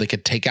out there so they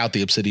could take out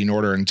the Obsidian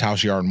Order and Tal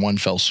Shiar in one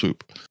fell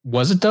swoop.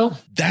 Was it though?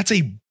 That's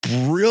a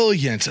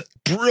brilliant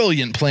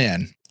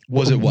plan.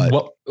 Was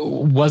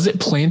it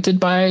planted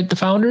by the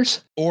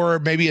founders? Or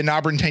maybe a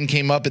Nobrentain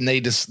came up and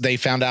they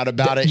found out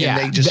about it and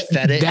they just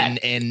fed it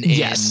and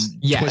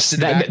twisted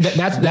it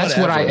back. That's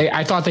what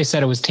I thought. They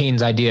said it was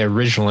Tane's idea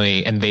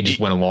originally and they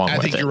just went along with it.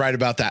 I think you're right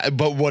about that.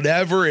 But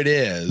whatever it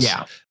is,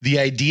 the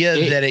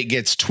idea that it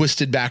gets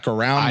twisted back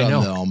around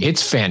on them.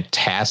 It's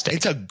fantastic.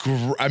 It's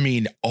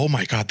oh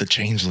my God, the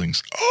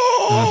changelings.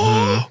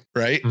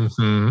 Right?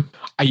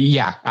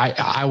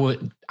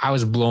 I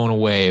was blown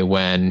away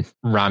when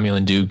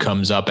Romulan dude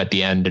comes up at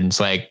the end and it's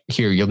like,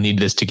 here, you'll need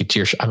this to get to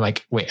your I'm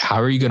like, wait, how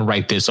are you going to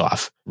write this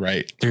off?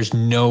 Right. There's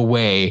no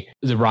way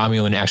the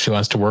Romulan actually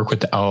wants to work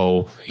with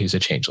he's a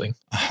changeling.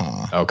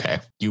 Okay.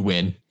 You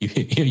win.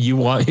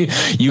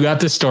 You got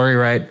the story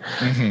right.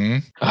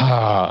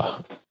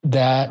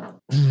 That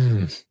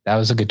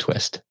was a good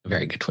twist. A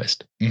very good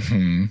twist.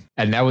 And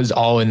that was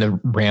all in the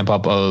ramp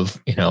up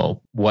of,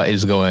 what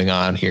is going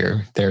on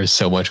here. There's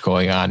so much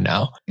going on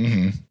now.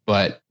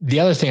 But the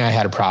other thing I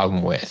had a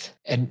problem with,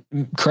 and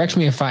correct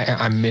me if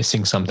I'm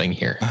missing something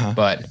here,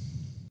 but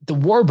the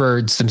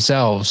warbirds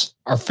themselves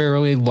are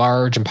fairly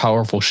large and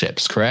powerful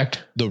ships,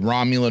 correct? The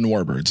Romulan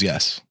warbirds,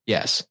 yes.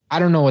 Yes. I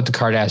don't know what the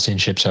Cardassian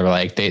ships are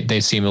like.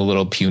 They seem a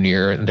little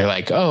punier. They're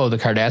like, oh, the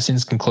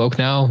Cardassians can cloak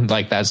now.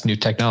 Like that's new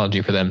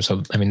technology for them.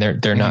 So, I mean,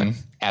 they're not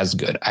as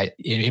good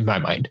in my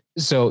mind.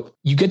 So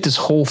you get this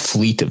whole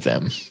fleet of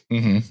them.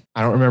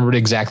 I don't remember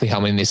exactly how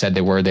many they said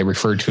they were. They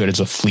referred to it as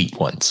a fleet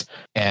once.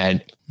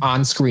 And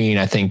on screen,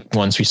 I think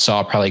once we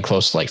saw probably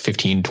close to like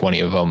 15, 20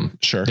 of them.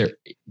 Sure.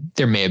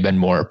 There may have been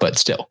more, but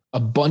still a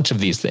bunch of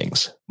these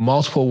things,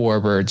 multiple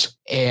warbirds,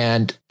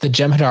 and the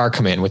Jem'Hadar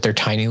come in with their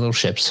tiny little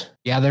ships.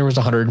 Yeah, there was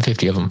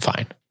 150 of them.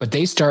 Fine. But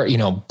they start,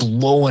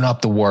 blowing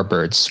up the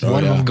warbirds.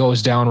 One of them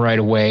goes down right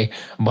away.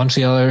 A bunch of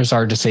the others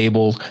are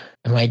disabled.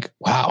 I'm like,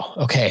 wow,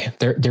 okay,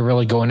 they're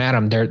really going at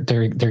them. They're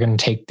going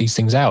to take these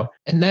things out.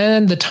 And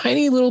then the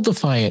tiny little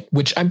Defiant,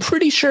 which I'm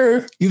pretty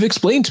sure you've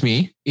explained to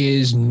me,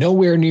 is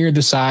nowhere near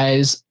the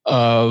size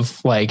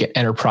of like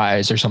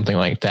Enterprise or something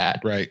like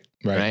that. Right.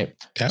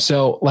 Yep.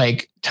 So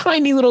like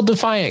tiny little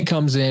Defiant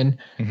comes in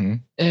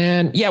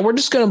and we're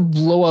just going to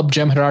blow up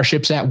Jem'Hadar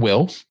ships at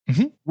will.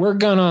 We're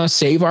going to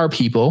save our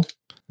people.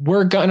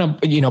 We're going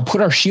to,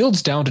 put our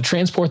shields down to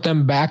transport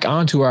them back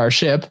onto our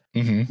ship,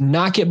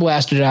 not get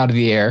blasted out of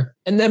the air,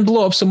 and then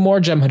blow up some more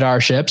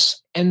Jem'Hadar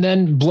ships, and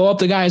then blow up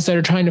the guys that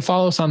are trying to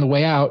follow us on the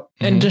way out,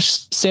 and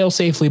just sail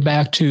safely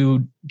back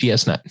to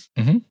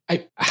DS9.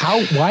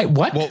 Why,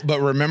 what? Well, but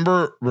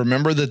remember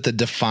that the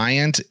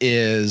Defiant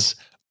is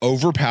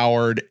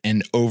overpowered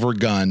and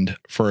overgunned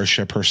for a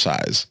ship her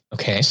size.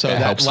 Okay, So that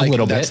that helps like, a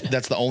little that's, bit.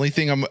 That's the only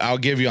thing I'll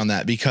give you on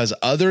that, because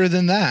other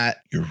than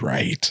that, you're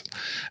right.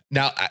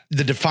 Now,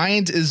 the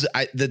Defiant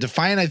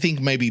I think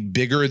may be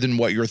bigger than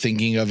what you're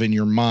thinking of in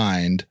your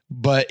mind,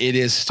 but it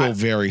is still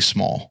very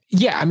small.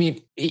 Yeah, I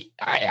mean,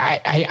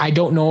 I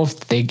don't know if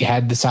they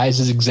had the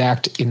sizes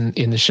exact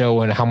in the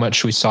show and how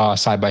much we saw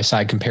side by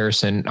side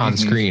comparison on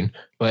screen,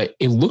 but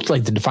it looked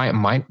like the Defiant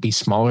might be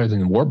smaller than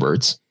the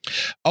Warbirds.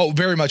 Oh,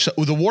 very much so.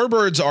 The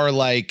Warbirds are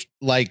like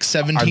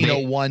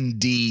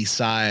 1701D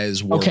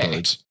size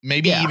Warbirds,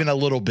 maybe even a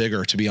little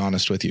bigger, to be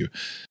honest with you.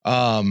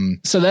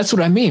 So that's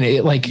what I mean.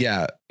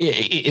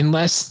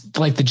 Unless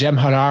like the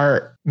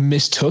Jem'Hadar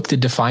mistook the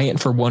Defiant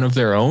for one of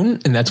their own,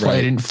 and that's why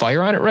they didn't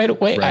fire on it right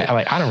away.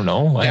 Right. I don't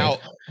know. Now,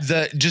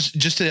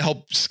 just to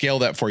help scale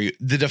that for you,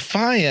 the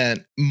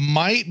Defiant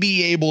might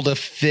be able to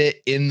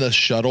fit in the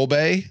shuttle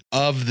bay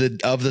of the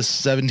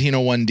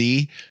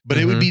 1701D, but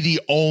it would be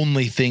the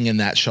only thing in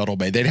that shuttle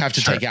bay. They'd have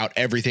to take out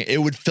everything. It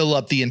would fill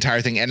up the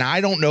entire thing, and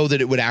I don't know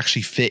that it would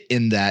actually fit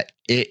in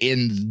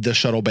the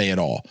shuttle bay at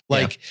all.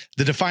 Like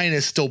the Defiant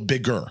is still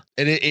bigger.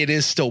 It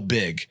is still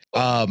big,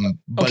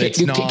 but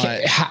it's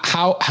not.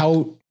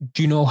 How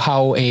do you know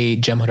how a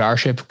Jem'Hadar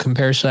ship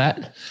compares to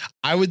that?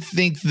 I would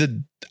think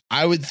the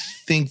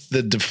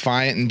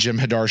Defiant and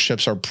Jem'Hadar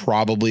ships are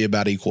probably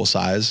about equal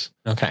size.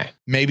 Okay.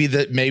 Maybe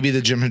the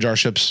Jem'Hadar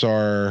ships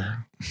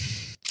are.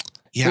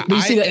 Yeah,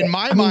 in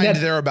my mind,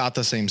 they're about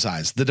the same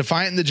size. The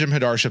Defiant and the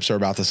Jem'Hadar ships are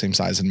about the same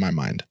size in my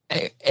mind.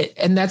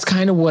 And that's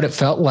kind of what it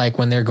felt like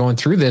when they're going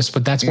through this.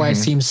 But that's why it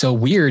seems so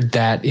weird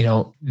that,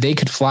 they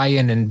could fly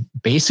in and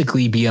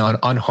basically be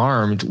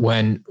unharmed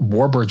when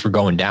Warbirds were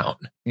going down.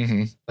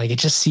 Like, it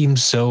just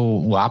seems so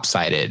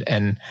lopsided.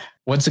 And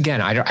once again,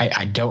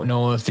 I don't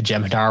know if the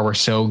Jem'Hadar were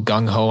so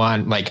gung-ho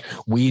on, like,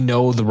 we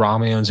know the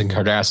Romulans and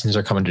Cardassians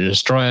are coming to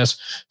destroy us,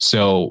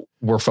 so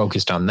we're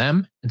focused on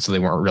them. And so they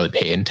weren't really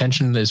paying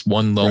attention to this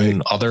one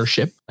lone other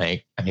ship.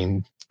 Like, I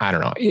mean, I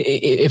don't know.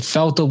 It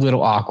felt a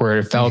little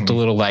awkward. It felt a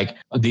little like,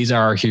 these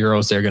are our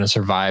heroes. They're going to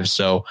survive.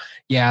 So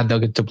yeah, they'll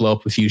get to blow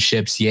up a few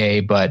ships.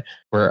 Yay. But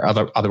we're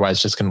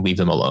otherwise just going to leave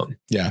them alone.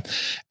 Yeah.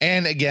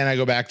 And again, I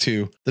go back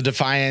to the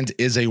Defiant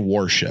is a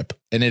warship,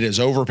 and it is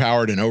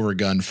overpowered and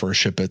overgunned for a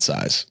ship its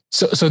size.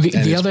 So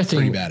the other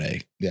thing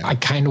bad, I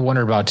kind of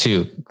wonder about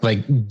too,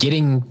 like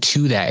getting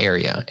to that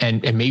area,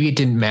 and maybe it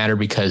didn't matter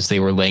because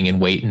they were laying in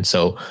wait. And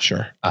so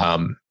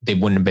they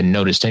wouldn't have been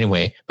noticed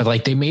anyway, but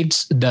like they made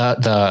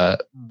the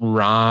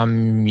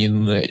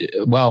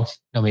Romulan, well,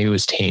 no, maybe it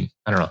was Tane.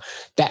 I don't know,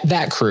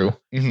 that crew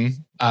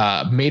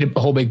made a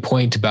whole big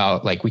point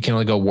about like, we can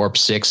only go warp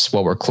 6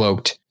 while we're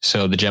cloaked,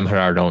 so the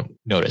Jem'Hadar don't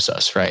notice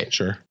us. Right.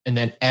 Sure. And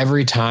then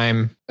every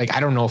time, like, I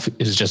don't know if it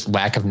was just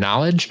lack of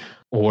knowledge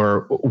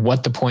or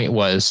what the point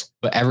was,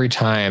 but every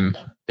time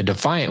the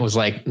Defiant was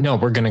like, no,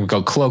 we're going to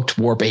go cloaked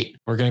warp 8.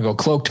 We're going to go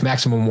cloaked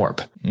maximum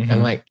warp.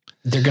 And like,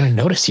 they're going to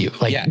notice you.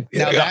 Like,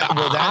 now that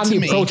on the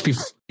approach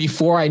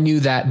before I knew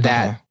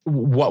that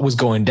what was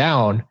going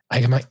down,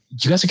 I'm like,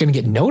 you guys are going to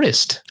get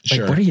noticed.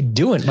 Like, what are you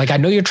doing? Like, I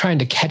know you're trying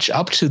to catch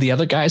up to the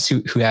other guys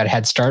who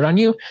had start on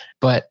you,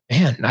 but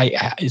man,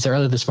 is that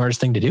really the smartest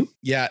thing to do?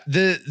 Yeah.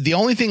 The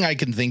only thing I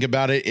can think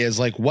about it is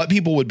like what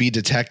people would be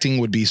detecting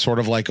would be sort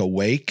of like a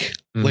wake.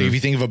 Like if you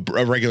think of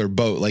a regular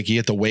boat, like you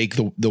get the wake,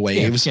 the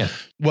waves. Yeah.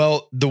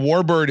 Well, the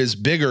Warbird is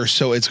bigger,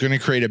 so it's going to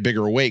create a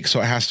bigger wake. So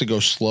it has to go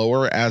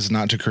slower as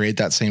not to create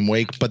that same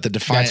wake. But the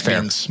Defiant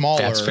being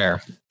smaller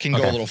can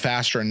go a little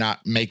faster and not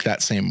make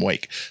that same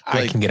wake.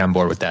 I can get on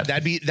board with that.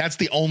 That's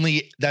the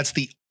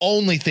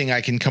only thing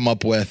I can come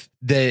up with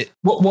that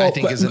I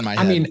think is in my head.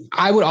 I mean,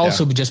 I would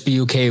also just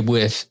be okay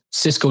with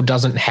Sisko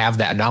doesn't have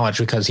that knowledge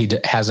because he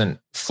hasn't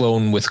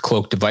flown with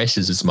cloaked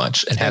devices as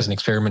much and hasn't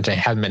experimented,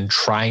 hasn't been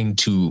trying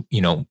to,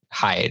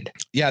 hide.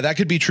 Yeah, that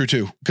could be true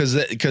too, because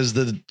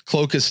the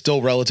cloak is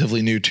still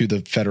relatively new to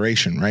the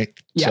Federation, right?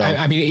 Yeah, so,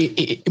 I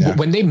mean,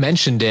 when they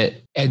mentioned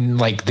it and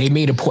like they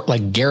made a point,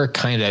 like Garrick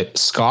kind of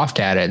scoffed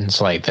at it and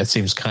it's like, that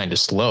seems kind of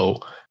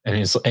slow.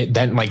 And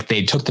then like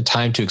they took the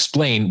time to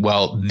explain,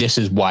 well, this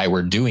is why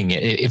we're doing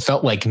it. It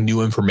felt like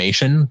new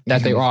information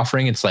that they were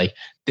offering. It's like,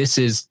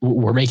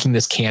 we're making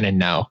this canon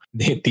now.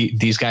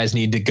 These guys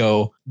need to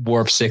go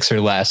warp 6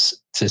 or less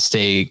to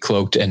stay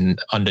cloaked and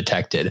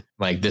undetected.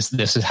 Like this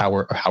is how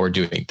we're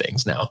doing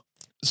things now.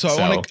 So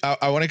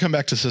I want to come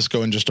back to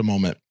Sisko in just a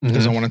moment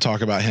because I want to talk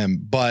about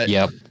him. But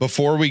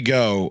before we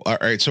go, all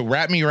right. So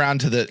wrap me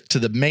around to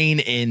the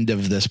main end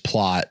of this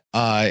plot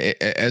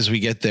as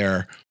we get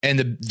there, and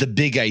the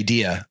big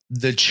idea: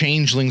 the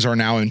changelings are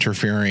now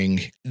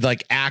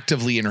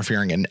actively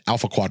interfering in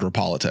Alpha Quadra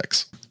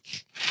politics.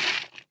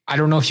 I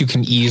don't know if you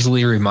can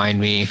easily remind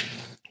me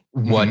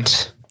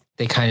what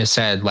they kind of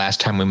said last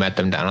time we met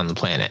them down on the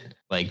planet.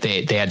 Like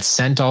they had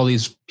sent all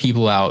these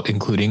people out,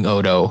 including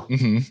Odo,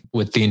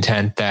 with the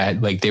intent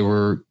that like they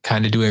were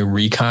kind of doing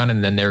recon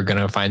and then they were going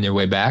to find their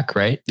way back.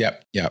 Right.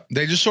 Yep.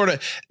 They just sort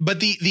of, but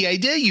the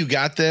idea you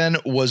got then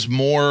was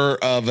more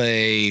of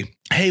a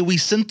hey, we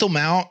sent them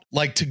out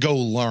like to go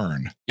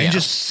learn and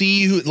just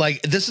see who,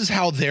 like, this is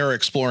how they're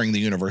exploring the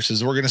universe.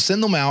 Is we're going to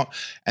send them out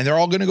and they're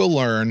all going to go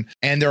learn,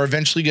 and they're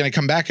eventually going to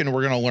come back and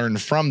we're going to learn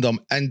from them,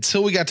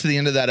 until we got to the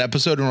end of that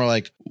episode and we're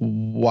like,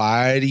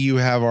 why do you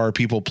have our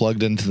people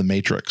plugged into the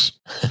Matrix?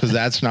 Because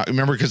that's not,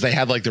 remember, because they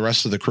had like the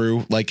rest of the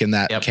crew like in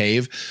that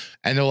cave,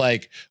 and they're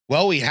like,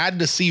 well, we had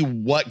to see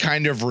what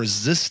kind of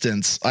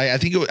resistance. I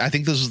think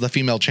this was the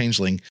female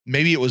changeling.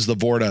 Maybe it was the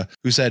Vorta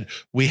who said,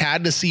 we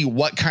had to see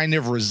what kind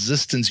of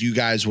resistance you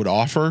guys would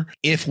offer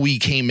if we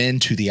came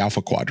into the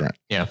Alpha Quadrant.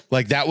 Yeah.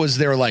 Like that was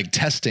their like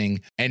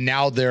testing. And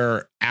now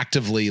they're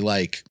actively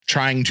like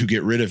trying to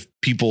get rid of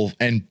people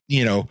and,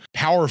 you know,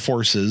 power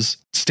forces,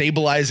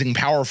 stabilizing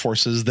power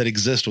forces that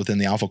exist within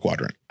the Alpha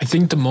Quadrant. I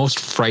think the most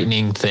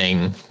frightening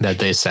thing that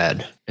they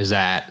said is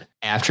that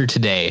after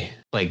today,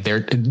 like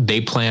they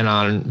plan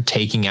on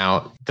taking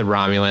out the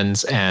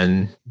Romulans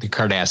and the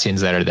Cardassians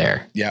that are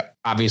there. Yeah.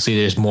 Obviously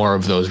there's more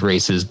of those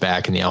races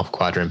back in the Alpha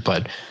Quadrant,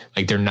 but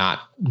like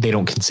they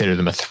don't consider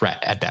them a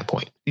threat at that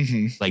point.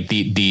 Mm-hmm. Like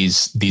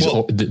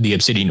the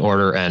Obsidian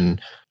Order and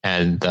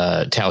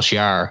the Tal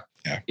Shiar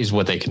is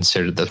what they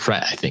considered the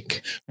threat, I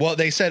think. Well,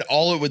 they said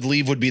all it would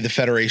leave would be the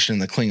Federation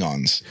and the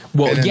Klingons.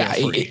 Well, yeah,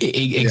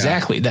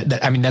 exactly.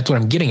 That I mean, that's what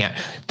I'm getting at.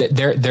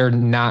 That they're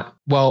not.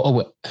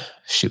 Well,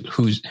 shoot,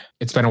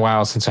 it's been a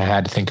while since I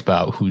had to think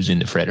about who's in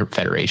the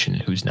Federation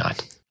and who's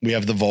not. We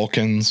have the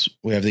Vulcans,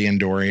 we have the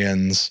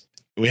Andorians,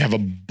 we have a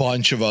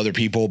bunch of other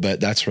people, but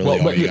that's really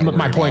all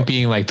my point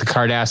being, like the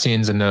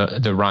Cardassians and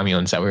the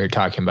Romulans that we were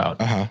talking about.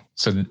 Uh-huh.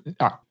 So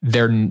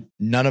they're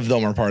none of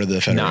them are part of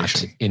the Federation.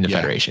 Not in the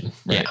Federation.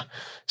 Right. Yeah.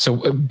 So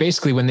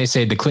basically, when they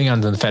say the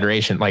Klingons in the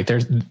Federation, like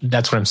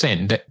that's what I'm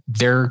saying. That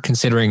they're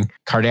considering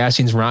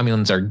Cardassians,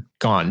 Romulans are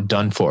gone,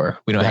 done for.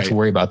 We don't have to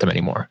worry about them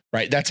anymore.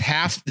 Right. That's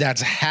half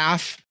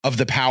of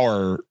the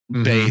power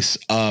base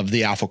of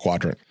the Alpha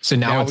Quadrant. So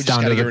now it's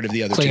down to the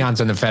Klingons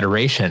in the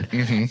Federation.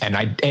 Mm-hmm.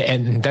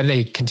 And then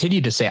they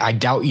continue to say, I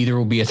doubt either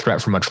will be a threat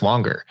for much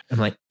longer. I'm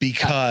like,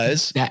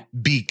 because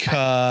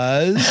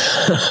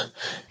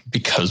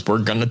we're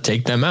gonna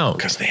take them out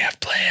because they have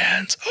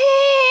plans.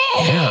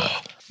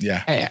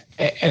 Yeah.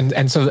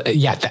 And so,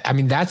 I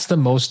mean, that's the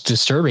most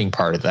disturbing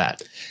part of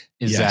that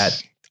is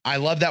that. I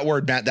love that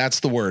word, Matt. That's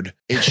the word.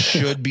 It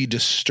should be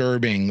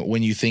disturbing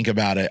when you think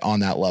about it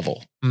on that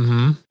level.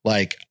 Mm-hmm.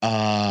 Like,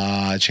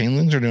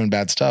 chainlings are doing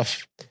bad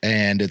stuff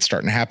and it's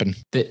starting to happen.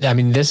 I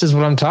mean, this is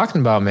what I'm talking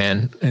about,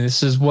 man. And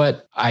this is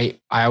what I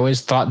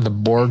always thought the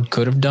Borg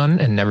could have done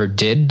and never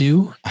did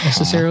do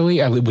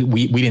necessarily.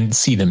 We didn't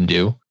see them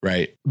do.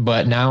 Right.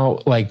 But now,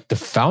 like, the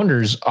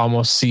founders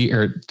almost see,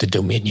 or the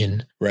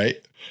Dominion. Right.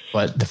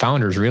 But the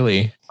founders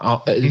really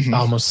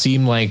almost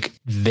seem like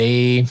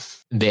they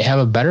have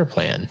a better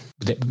plan.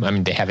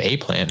 They have a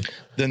plan.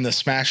 Than the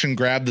smash and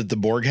grab that the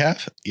Borg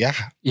have? Yeah.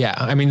 Yeah.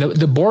 I mean,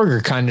 the Borg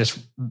are kind of just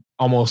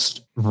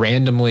almost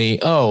randomly,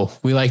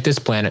 we like this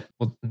planet.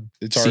 Well,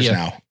 it's ours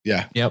now.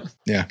 Yeah. Yep.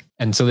 Yeah.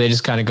 And so they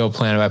just kind of go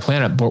planet by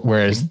planet,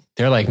 whereas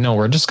they're like, no,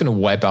 we're just going to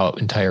wipe out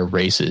entire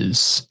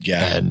races.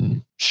 Yeah.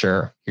 And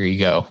sure, here you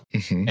go.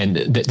 Mm-hmm. And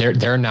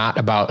they're not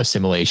about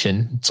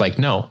assimilation. It's like,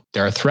 no,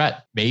 they're a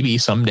threat maybe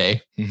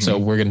someday. Mm-hmm. So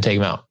we're going to take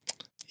them out.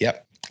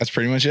 Yep. That's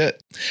pretty much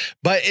it.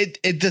 But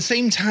at the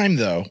same time,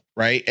 though,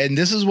 right? And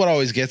this is what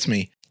always gets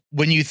me.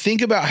 When you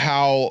think about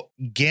how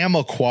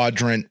Gamma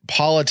Quadrant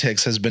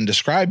politics has been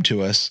described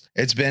to us,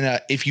 it's been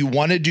if you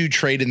want to do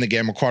trade in the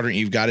Gamma Quadrant,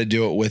 you've got to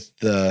do it with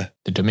the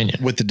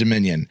Dominion. With the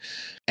Dominion.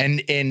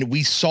 And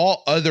we saw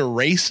other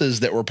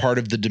races that were part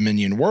of the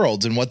Dominion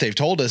worlds. And what they've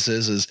told us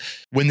is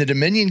when the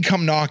Dominion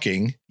come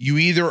knocking, you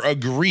either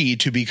agree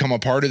to become a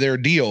part of their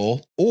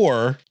deal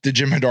or the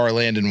Jem'Hadar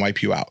land and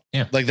wipe you out.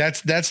 Yeah. Like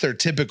that's their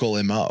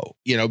typical MO,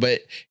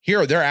 but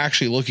here they're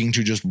actually looking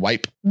to just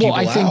wipe people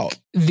out. Well, I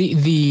think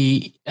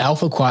the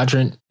Alpha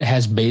Quadrant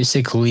has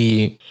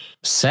basically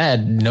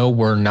said, no,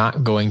 we're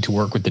not going to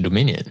work with the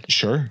Dominion.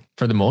 Sure.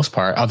 For the most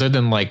part, other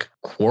than like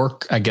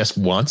Quark, I guess,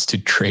 wants to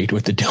trade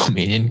with the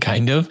Dominion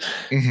kind of,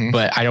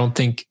 but I don't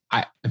think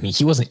I mean,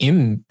 he wasn't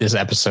in this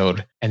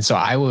episode. And so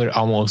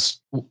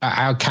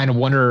I kind of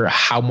wonder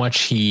how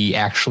much he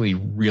actually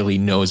really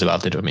knows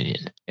about the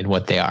Dominion and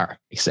what they are.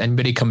 Has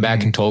anybody come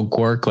back and told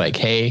Quark like,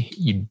 hey,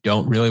 you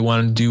don't really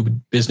want to do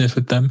business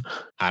with them?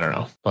 I don't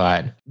know.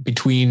 But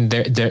between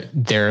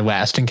their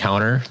last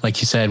encounter, like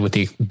you said, with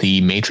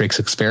the Matrix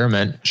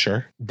experiment,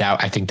 sure,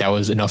 that I think that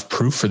was enough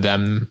proof for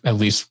them, at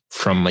least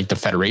from like the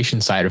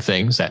Federation side of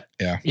things, that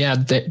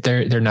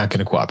they're not going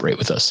to cooperate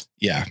with us.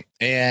 Yeah.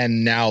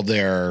 And now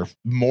they're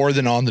more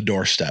than on the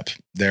doorstep.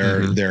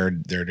 They're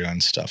doing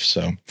stuff.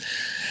 So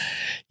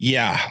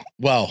yeah,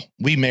 well,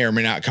 we may or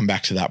may not come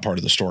back to that part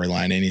of the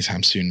storyline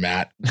anytime soon,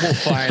 Matt. We'll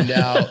find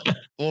out.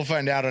 We'll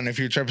find out on a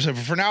future episode.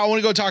 But for now, I want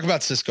to go talk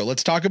about Sisko.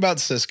 Let's talk about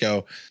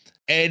Sisko.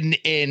 And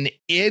in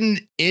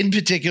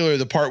particular,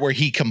 the part where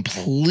he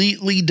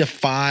completely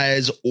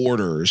defies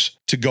orders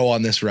to go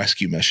on this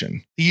rescue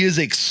mission. He is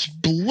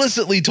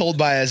explicitly told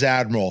by his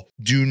admiral,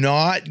 do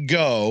not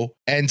go.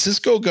 And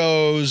Sisko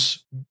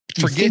goes,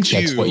 forget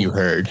you. That's what you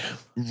heard.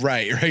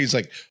 Right. He's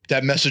like,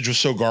 that message was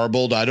so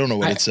garbled. I don't know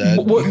what it said.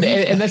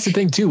 And that's the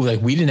thing too.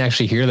 Like, we didn't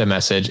actually hear the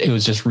message. It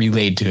was just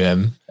relayed to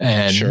him.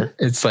 And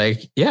it's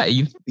like, yeah,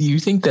 you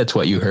think that's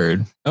what you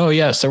heard. Oh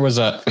yes, there was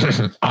a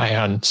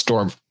ion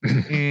storm.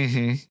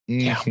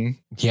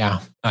 Yeah.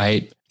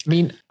 I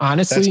mean,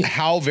 honestly, that's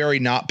how very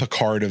not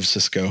Picard of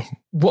Cisco.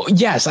 Well,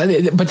 yes,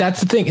 but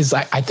that's the thing is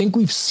I think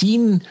we've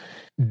seen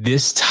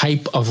this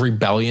type of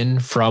rebellion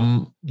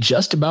from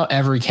just about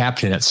every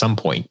captain at some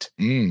point.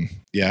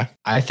 Yeah,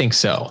 I think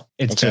so.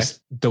 It's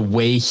just the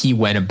way he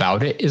went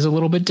about it is a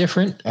little bit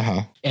different.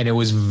 And it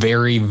was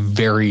very,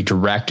 very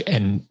direct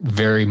and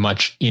very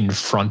much in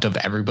front of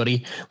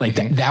everybody. Like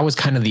that was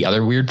kind of the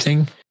other weird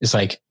thing is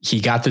like, he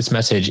got this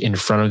message in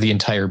front of the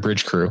entire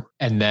bridge crew.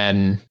 And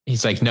then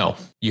he's like, no,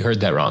 you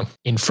heard that wrong,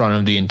 in front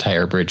of the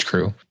entire bridge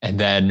crew. And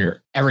then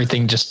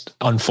everything just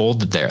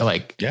unfolded there.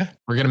 Like,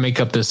 we're going to make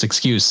up this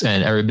excuse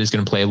and everybody's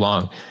going to play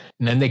along.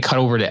 And then they cut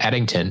over to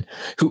Eddington,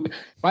 who,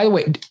 by the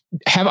way,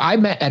 have I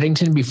met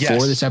Eddington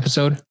before this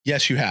episode?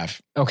 Yes, you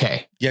have.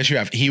 Okay. Yes, you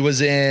have. He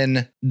was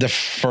in the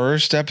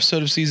first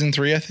episode of season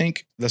 3, I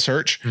think, The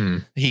Search.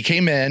 He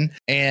came in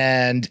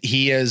and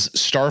he is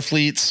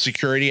Starfleet's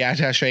security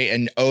attaché,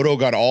 and Odo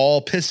got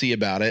all pissy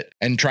about it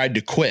and tried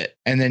to quit.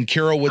 And then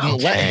Kira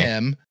wouldn't let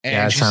him.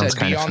 And she said,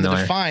 be on the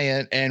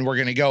Defiant and we're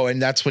going to go.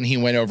 And that's when he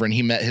went over and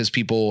he met his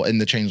people in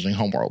the Changeling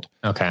homeworld.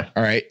 Okay.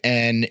 All right.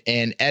 And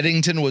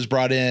Eddington was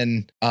brought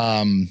in,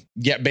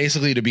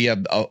 basically to be a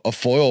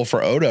foil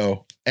for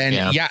Odo. And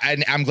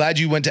and I'm glad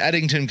you went to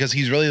Eddington because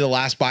he's really the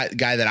last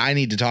guy that I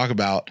need to talk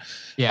about.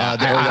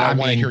 That I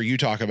want to hear you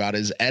talk about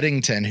is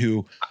Eddington,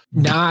 who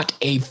not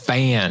a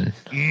fan.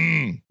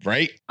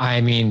 Right. I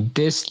mean,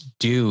 this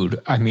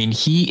dude,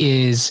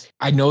 he is,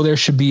 I know there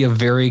should be a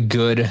very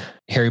good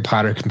Harry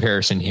Potter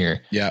comparison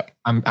here. Yeah.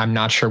 I'm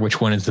not sure which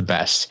one is the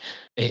best.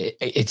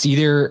 It's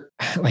either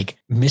like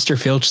Mr.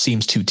 Filch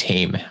seems too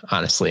tame,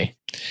 honestly.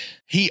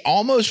 He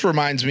almost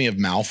reminds me of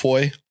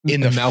Malfoy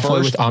in the Malfoy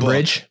first with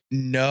Umbridge. Book.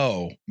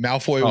 No,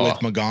 Malfoy with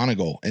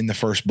McGonagall in the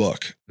first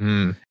book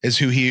is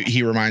who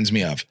he reminds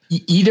me of.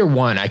 Either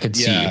one I could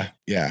see.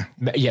 Yeah.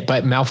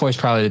 But Malfoy's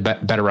probably the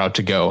better route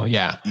to go.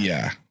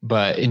 Yeah.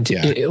 But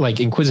like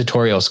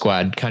Inquisitorial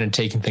Squad, kind of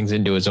taking things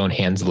into his own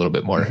hands a little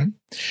bit more.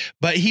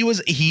 But he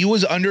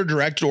was under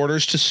direct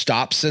orders to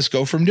stop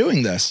Sisko from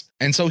doing this.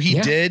 And so he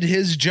did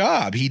his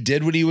job. He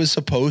did what he was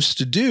supposed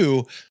to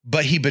do,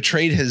 but he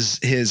betrayed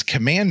his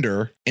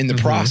commander in the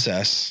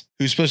process,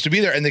 who's supposed to be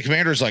there. And the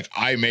commander's like,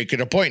 I make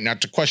it a point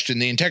not to question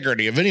the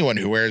integrity of anyone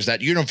who wears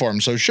that uniform.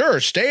 So sure,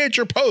 stay at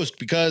your post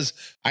because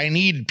I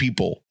need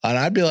people. And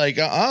I'd be like,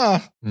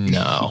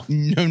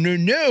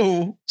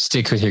 no.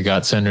 Stick with your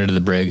gut, send her to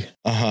the brig.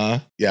 Yeah.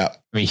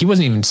 I mean, he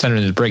wasn't even sending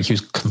him to the brig. He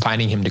was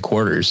confining him to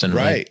quarters. And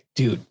like,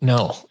 dude,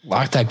 no,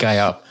 lock that guy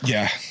up.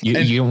 Yeah.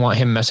 You don't want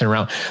him messing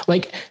around.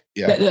 Like,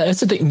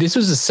 that's the thing. This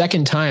was the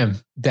second time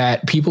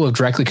that people have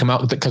directly come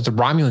out with it because the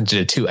Romulans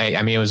did it too.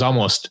 I mean, it was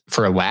almost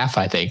for a laugh,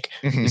 I think.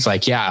 It's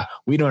like,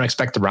 we don't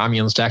expect the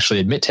Romulans to actually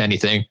admit to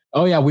anything.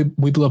 Oh yeah, we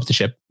blew up the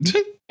ship.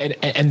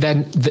 And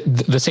then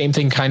the same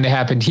thing kind of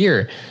happened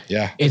here.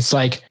 Yeah. It's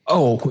like,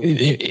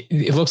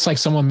 it looks like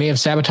someone may have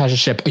sabotaged the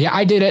ship. Yeah,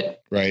 I did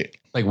it. Right.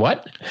 Like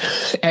what?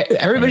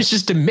 Everybody's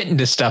just admitting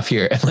to stuff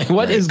here. Like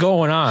what is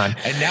going on?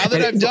 And now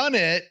that I've done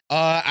it,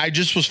 I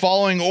just was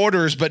following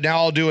orders, but now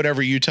I'll do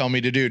whatever you tell me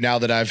to do now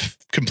that I've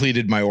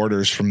completed my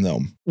orders from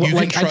them. You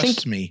can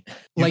trust me.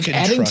 Like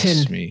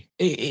Eddington,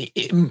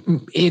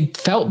 it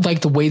felt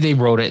like the way they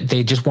wrote it,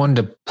 they just wanted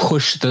to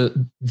push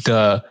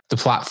the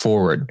plot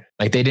forward.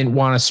 Like they didn't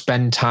want to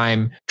spend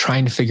time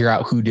trying to figure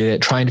out who did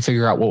it, trying to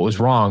figure out what was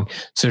wrong.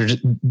 So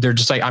they're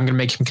just like, I'm going to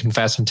make him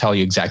confess and tell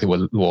you exactly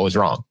what was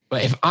wrong.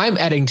 But if I'm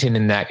Eddington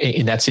in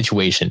that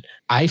situation,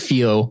 I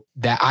feel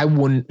that I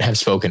wouldn't have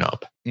spoken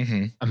up.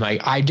 I'm like,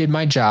 I did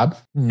my job.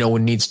 No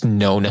one needs to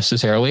know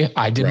necessarily.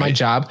 I did my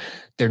job.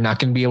 They're not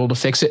going to be able to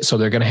fix it. So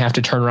they're going to have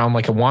to turn around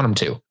like I want them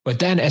to. But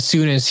then as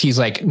soon as he's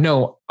like,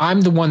 no, I'm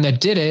the one that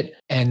did it.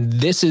 And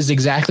this is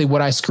exactly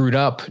what I screwed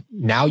up.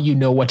 Now you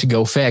know what to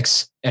go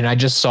fix. And I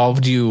just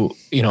solved you,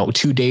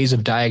 2 days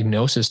of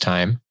diagnosis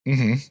time.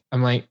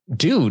 I'm like,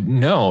 dude,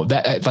 no,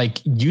 that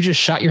like you just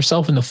shot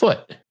yourself in the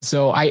foot.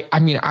 So I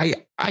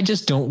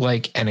just don't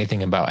like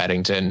anything about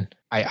Eddington.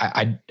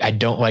 I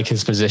don't like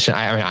his position.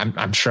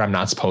 I'm sure I'm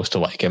not supposed to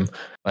like him.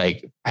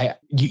 Like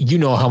you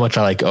know how much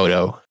I like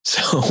Odo.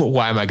 So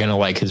why am I going to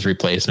like his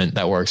replacement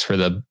that works for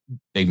the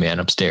big man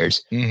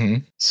upstairs?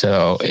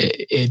 So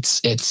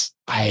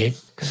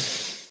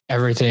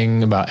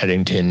everything about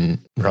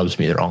Eddington rubs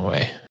me the wrong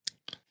way.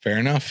 Fair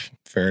enough.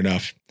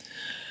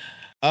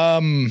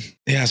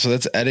 Yeah, so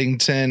that's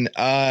Eddington.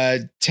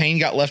 Tane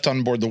got left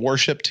on board the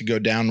warship to go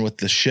down with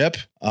the ship.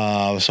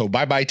 So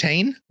bye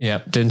Tane.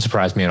 Yeah, didn't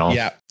surprise me at all.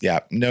 Yeah.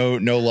 No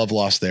love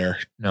lost there.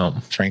 No,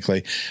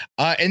 frankly.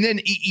 And then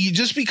you,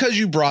 just because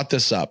you brought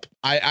this up,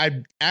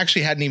 I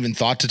actually hadn't even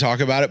thought to talk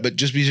about it, but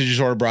just because you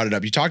sort of brought it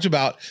up, you talked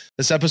about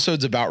this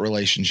episode's about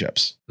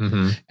relationships,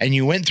 and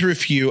you went through a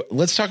few.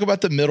 Let's talk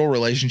about the middle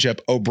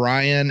relationship,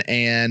 O'Brien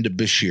and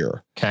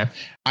Bashir. Okay.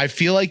 I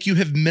feel like you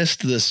have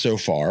missed this so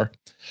far.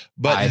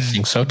 But I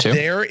think so too.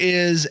 There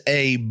is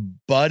a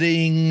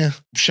budding,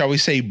 shall we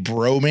say,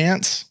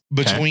 bromance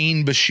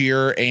between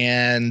Bashir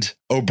and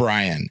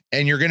O'Brien.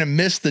 And you're going to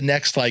miss the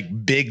next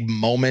like big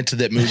moment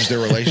that moves their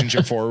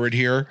relationship forward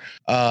here,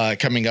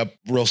 coming up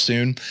real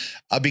soon.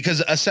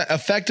 Because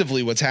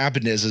effectively what's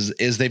happened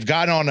is they've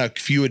gotten on a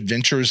few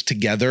adventures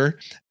together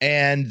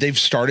and they've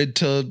started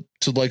to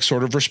like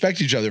sort of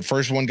respect each other.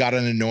 First one got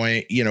an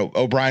annoying,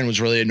 O'Brien was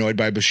really annoyed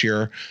by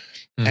Bashir.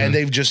 And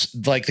they've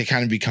just like, they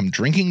kind of become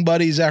drinking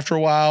buddies after a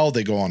while.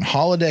 They go on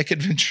holodeck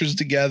adventures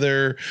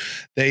together.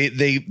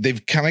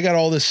 They've kind of got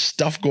all this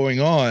stuff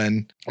going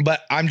on,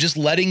 but I'm just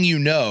letting you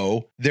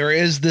know, there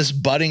is this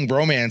budding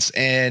bromance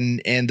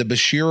and the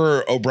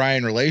Bashir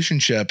O'Brien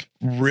relationship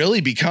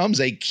really becomes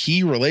a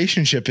key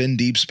relationship in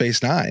Deep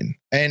Space Nine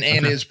and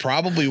is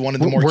probably one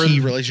of the more key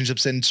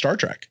relationships in Star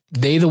Trek.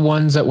 They the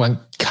ones that went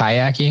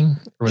kayaking,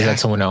 or was that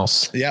someone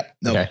else? Yep.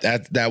 No, okay.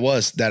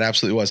 that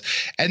absolutely was.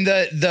 And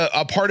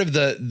a part of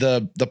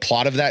the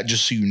plot of that,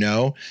 just so you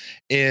know,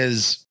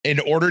 is in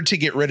order to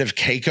get rid of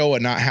Keiko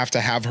and not have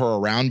to have her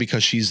around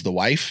because she's the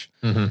wife.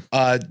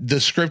 The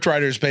script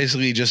writers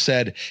basically just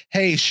said,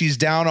 hey, she's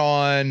down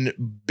on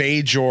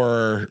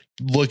Bajor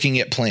looking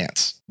at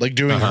plants, like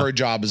doing her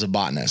job as a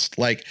botanist.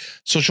 Like,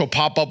 so she'll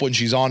pop up when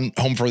she's home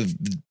for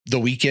the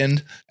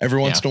weekend every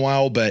once in a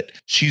while, but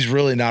she's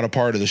really not a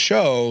part of the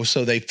show.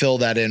 So they fill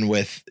that in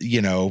with,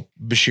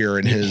 Bashir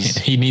and his,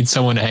 he needs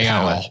someone to hang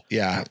out with.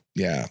 Yeah.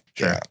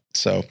 Sure. Yeah.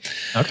 So,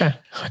 okay.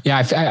 Yeah.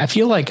 I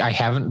feel like I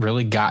haven't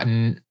really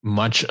gotten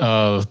much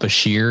of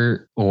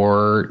Bashir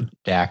or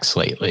Dax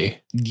lately.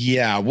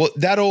 Yeah. Well,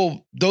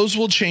 those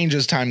will change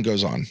as time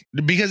goes on,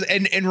 because,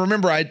 and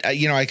remember, I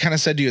kind of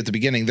said to you at the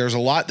beginning, there's a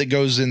lot that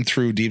goes in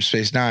through Deep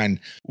Space Nine.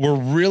 We're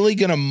really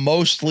going to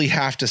mostly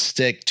have to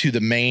stick to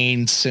the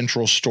main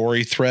central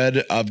story thread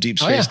of Deep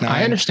Space Nine.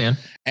 I understand.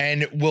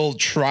 And we'll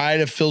try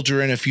to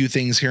filter in a few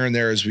things here and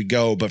there as we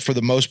go. But for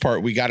the most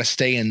part, we got to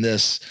stay in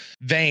this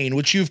vein,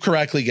 which you've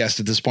correctly guessed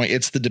at this point.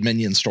 It's the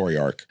Dominion story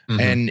arc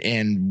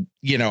and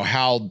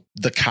how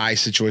the Kai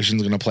situation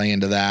is going to play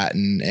into that.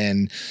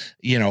 And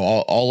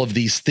all of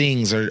these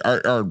things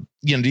are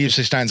Deep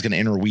Space Nine is going to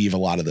interweave a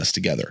lot of this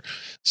together.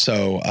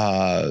 So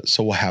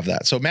we'll have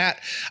that. So Matt,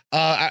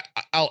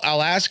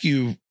 I'll ask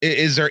you,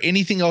 is there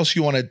anything else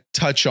you want to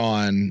touch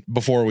on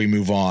before we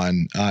move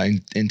on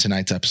in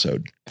tonight's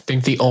episode? I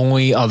think the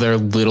only other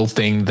little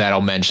thing that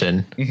I'll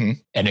mention,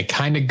 and it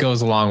kind of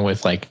goes along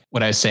with like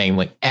what I was saying,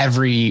 like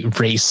every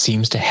race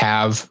seems to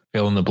have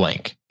fill in the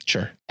blank.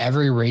 Sure.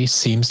 Every race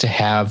seems to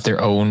have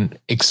their own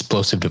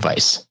explosive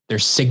device, their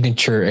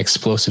signature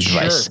explosive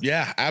device.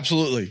 Yeah,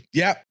 absolutely.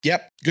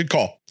 Yep. Good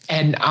call.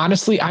 And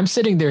honestly, I'm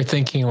sitting there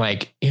thinking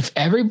like, if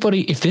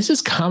this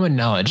is common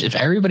knowledge, if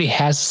everybody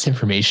has this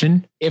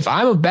information, if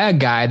I'm a bad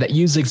guy that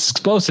uses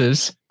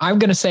explosives, I'm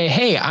going to say,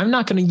 hey, I'm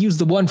not going to use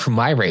the one from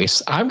my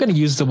race. I'm going to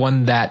use the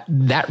one that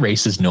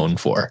race is known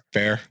for.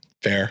 Fair.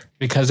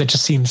 Because it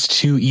just seems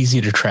too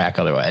easy to track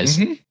otherwise.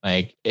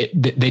 Like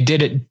they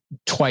did it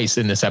twice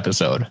in this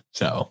episode.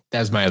 So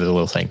that's my other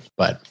little thing.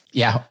 But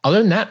yeah, other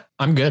than that,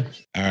 I'm good.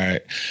 All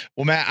right.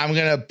 Well, Matt, I'm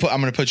going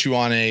to put you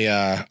on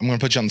I'm going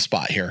to put you on the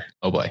spot here.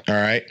 Oh boy. All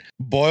right.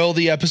 Boil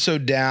the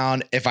episode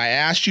down. If I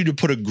asked you to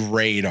put a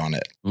grade on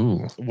it,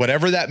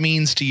 whatever that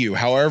means to you,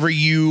 however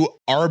you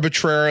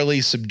arbitrarily,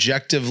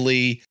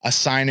 subjectively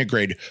assign a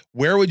grade,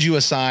 where would you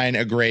assign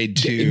a grade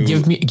to?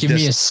 Give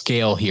me a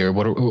scale here.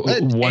 What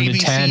 1 to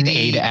 10,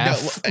 A to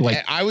F? No,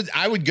 like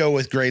I would go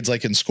with grades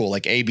like in school,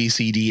 like A, B,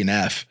 C, D, and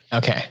F.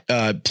 Okay.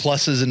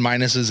 Pluses and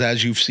minuses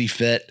as you see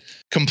fit.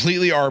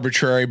 Completely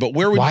arbitrary, but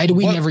why do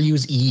we never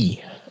use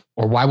E?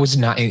 Or why was it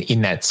not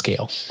in that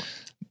scale?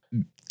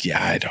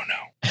 Yeah, I don't know.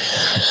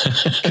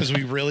 Because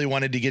we really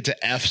wanted to get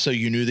to F so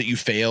you knew that you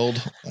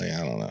failed. Like,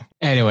 I don't know.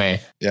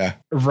 Anyway. Yeah.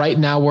 Right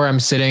now where I'm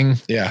sitting.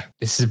 Yeah.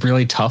 This is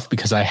really tough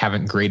because I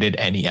haven't graded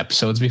any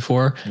episodes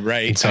before.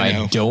 Right. And so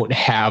I don't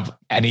have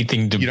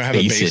anything to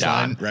base it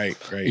on. Right.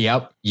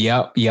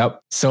 Yep.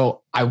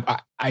 So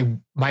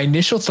my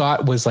initial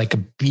thought was like a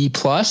B+,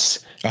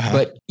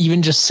 but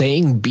even just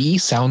saying B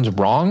sounds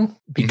wrong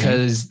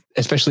because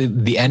especially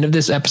the end of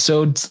this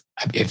episode,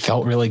 it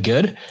felt really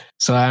good.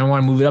 So I don't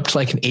want to move it up to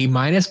like an A-,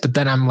 but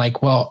then I'm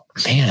like, well,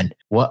 man,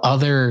 what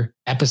other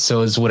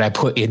episodes would I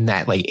put in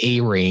that like A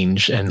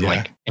range? And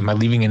like, am I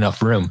leaving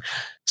enough room?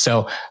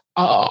 So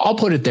I'll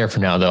put it there for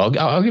now, though.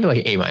 I'll give it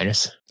like an A-.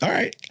 All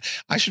right.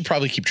 I should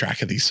probably keep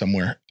track of these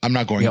somewhere. I'm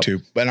not going to,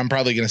 but I'm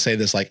probably going to say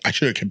this like I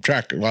should have kept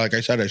track. Well, like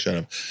I said, I should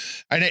have.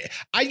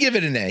 I give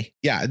it an A.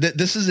 Yeah,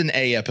 this is an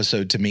A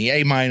episode to me.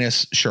 A-.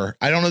 Sure.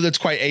 I don't know that's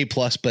quite A+,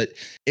 but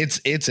it's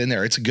in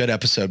there. It's a good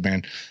episode,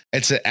 man.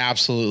 It's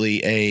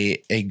absolutely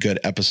a good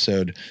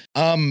episode.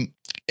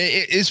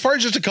 As far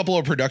as just a couple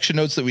of production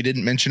notes that we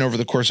didn't mention over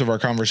the course of our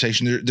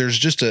conversation, there's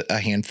just a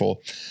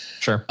handful.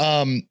 Sure.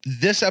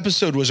 This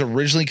episode was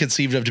originally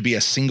conceived of to be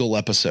a single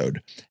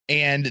episode,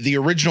 and the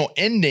original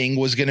ending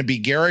was going to be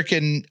Garak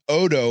and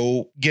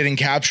Odo getting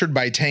captured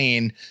by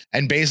Tane,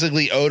 and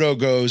basically Odo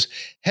goes,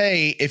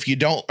 "Hey, if you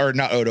don't," or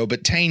not Odo,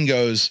 but Tane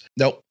goes,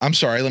 "No, I'm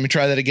sorry. Let me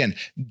try that again."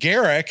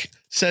 Garak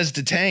says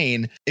to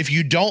Tane, "If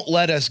you don't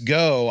let us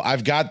go,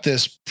 I've got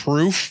this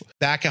proof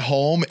back at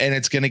home and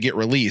it's going to get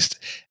released."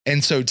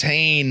 And so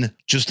Tane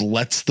just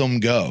lets them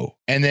go.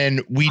 And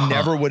then we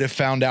never would have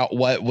found out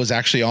what was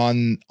actually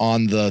on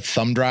the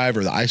thumb drive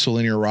or the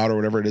isolinear rod or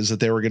whatever it is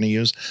that they were going to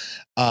use.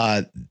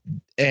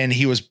 And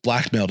he was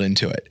blackmailed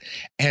into it.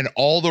 And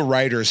all the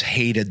writers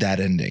hated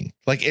that ending.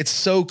 Like, it's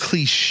so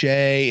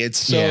cliche. It's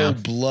so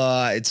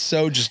blah. It's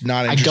so just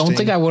not interesting. I don't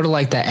think I would have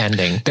liked that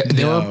ending.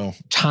 There were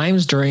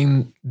times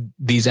during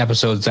these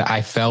episodes that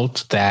I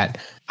felt that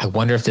I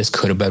wonder if this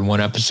could have been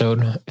one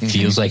episode. It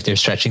feels like they're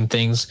stretching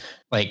things.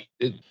 Like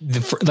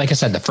I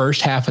said, the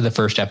first half of the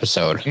first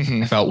episode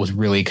I felt was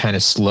really kind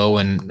of slow.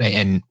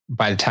 And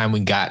by the time we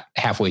got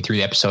halfway through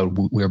the episode,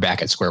 we were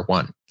back at square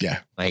one. Yeah.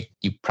 Like,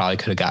 you probably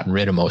could have gotten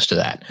rid of most of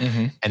that.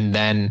 And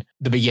then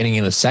the beginning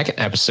of the second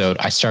episode,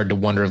 I started to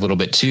wonder a little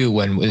bit too,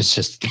 when it was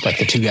just like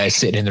the two guys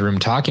sitting in the room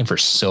talking for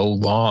so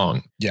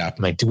long. Yeah.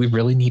 I'm like, do we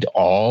really need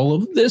all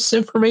of this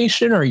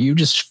information? Or are you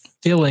just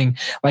feeling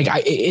like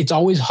it's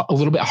always a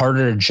little bit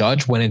harder to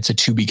judge when it's a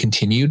to be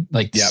continued,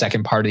 like the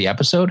second part of the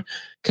episode,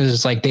 because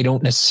it's like they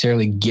don't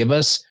necessarily give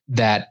us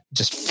that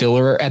just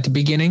filler at the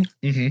beginning.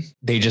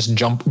 They just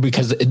jump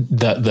because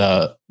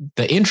the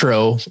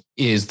intro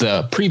is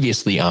the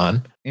previously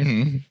on.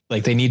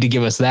 Like, they need to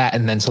give us that,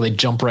 and then so they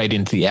jump right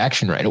into the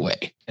action right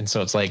away. And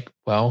so it's like,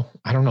 well,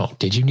 I don't know.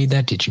 Did you need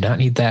that? Did you not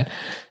need that?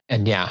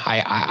 And yeah,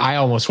 I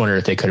almost wonder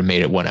if they could have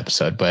made it one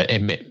episode, but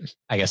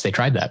I guess they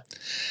tried that.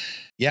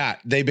 Yeah,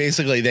 they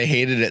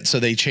hated it. So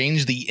they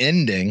changed the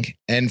ending.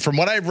 And from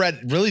what I've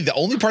read, really the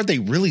only part they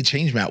really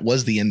changed, Matt,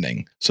 was the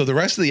ending. So the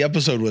rest of the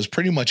episode was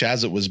pretty much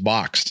as it was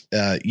boxed,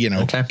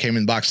 came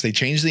in box. They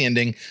changed the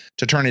ending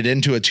to turn it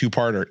into a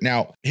two-parter.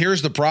 Now,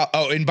 here's the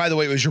Oh, and by the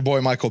way, it was your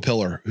boy, Michael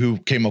Pillar, who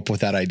came up with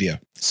that idea.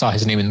 Saw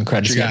his name in the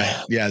credits.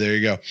 Yeah, there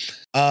you go.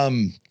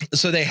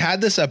 So they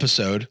had this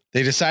episode.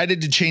 They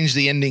decided to change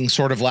the ending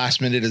sort of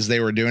last minute as they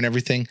were doing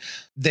everything.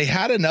 They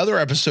had another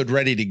episode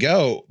ready to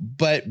go,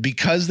 but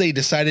because they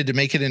decided to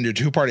make it into a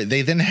two-part,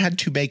 they then had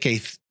to make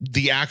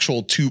the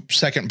actual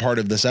second part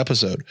of this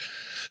episode.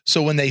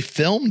 So when they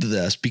filmed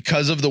this,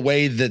 because of the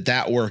way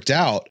that worked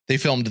out, they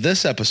filmed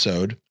this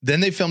episode. Then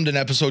they filmed an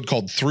episode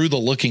called Through the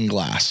Looking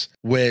Glass,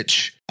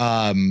 which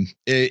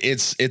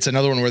it's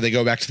another one where they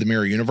go back to the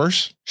mirror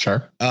universe.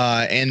 Sure.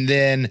 And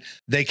then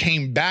they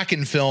came back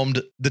and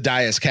filmed the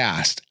Dias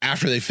cast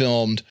after they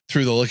filmed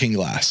Through the Looking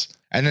Glass.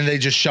 And then they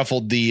just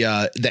shuffled the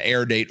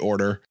air date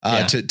order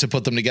to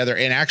put them together.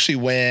 And actually,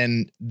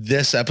 when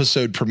this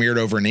episode premiered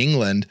over in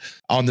England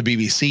on the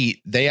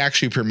BBC, they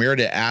actually premiered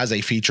it as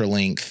a feature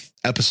length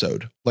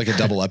episode, like a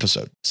double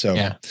episode. So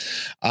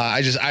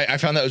I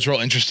found that was real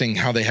interesting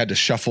how they had to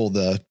shuffle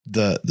the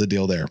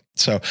deal there.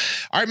 So,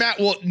 all right, Matt,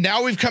 well,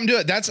 now we've come to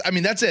it. That's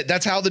it.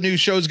 That's how the new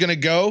show is going to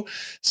go.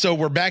 So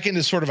we're back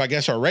into sort of, I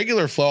guess, our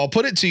regular flow. I'll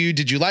put it to you.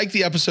 Did you like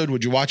the episode?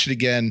 Would you watch it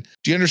again?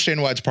 Do you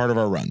understand why it's part of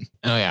our run?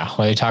 Oh yeah.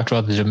 Well, you talked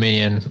about the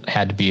Dominion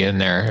had to be in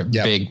there.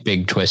 Yep.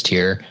 Big twist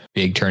here.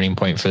 Big turning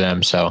point for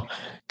them. So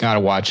gotta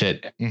watch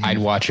it. I'd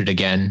watch it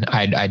again.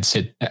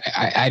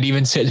 I'd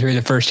even sit through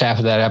the first half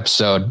of that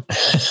episode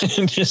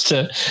just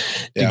to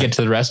get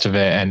to the rest of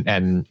it.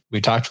 And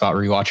we talked about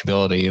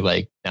rewatchability.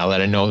 Like, now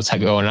that I know what's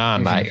going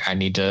on, I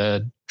need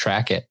to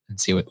track it and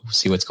see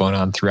what's going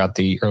on throughout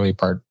the early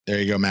part. There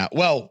you go, Matt.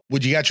 Well,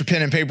 would you got your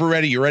pen and paper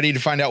ready? You ready to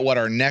find out what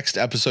our next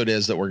episode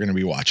is that we're going to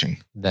be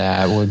watching?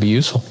 That would be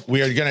useful.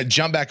 We are going to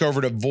jump back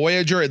over to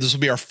Voyager. This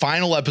will be our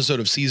final episode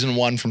of season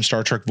 1 from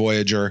Star Trek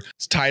Voyager.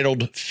 It's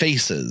titled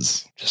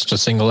Faces. Just a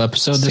single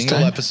episode this time?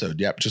 Single episode.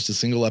 Yep. Just a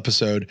single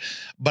episode.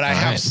 But I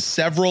have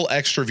several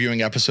extra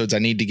viewing episodes I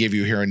need to give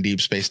you here in Deep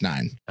Space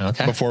Nine.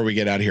 Okay. Before we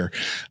get out of here.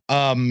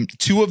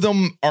 2 of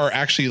them are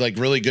actually like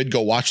really good.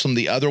 Go watch them.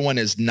 The other one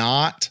is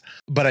not,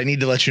 but I need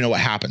to let you know what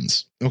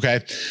happens.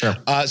 Okay. Sure.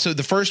 So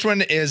the first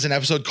one is an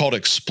episode called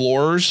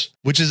Explorers,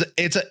 which is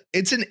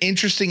it's an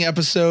interesting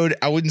episode.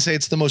 I wouldn't say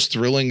it's the most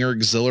thrilling or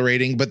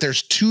exhilarating, but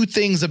there's 2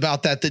 things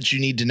about that you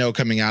need to know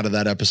coming out of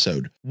that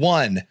episode.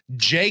 1,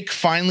 Jake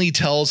finally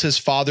tells his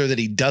father that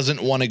he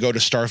doesn't want to go to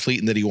Starfleet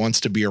and that he wants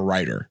to be a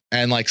writer.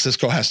 And like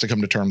Sisko has to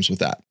come to terms with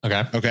that.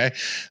 Okay.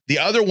 The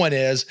other one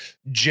is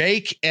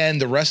Jake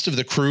and the rest of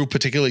the crew,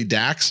 particularly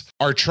Dax,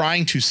 are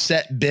trying to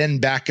set Ben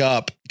back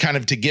up kind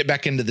of to get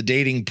back into the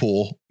dating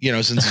pool,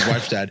 since his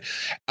wife's dead.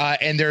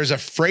 And there's a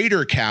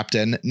freighter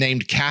captain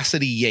named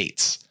Cassidy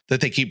Yates that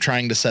they keep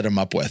trying to set him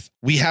up with.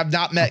 We have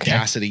not met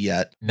Cassidy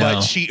yet,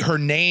 but her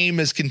name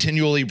is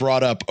continually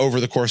brought up over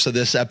the course of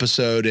this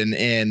episode.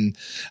 And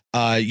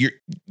you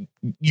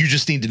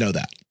just need to know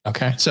that.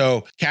 Okay.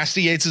 So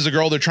Cassidy Yates is a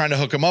girl they're trying to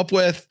hook him up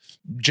with.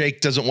 Jake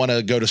doesn't want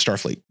to go to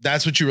Starfleet.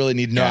 That's what you really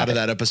need to know out of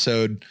that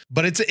episode.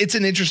 But it's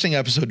an interesting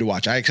episode to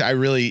watch. I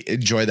really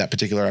enjoy that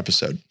particular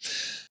episode.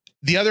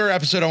 The other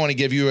episode I want to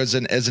give you as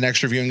an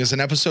extra viewing is an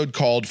episode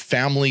called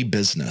Family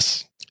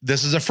Business.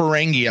 This is a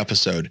Ferengi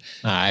episode.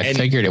 I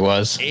figured it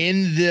was.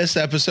 In this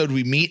episode,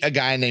 we meet a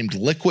guy named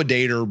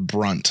Liquidator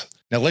Brunt.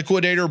 Now,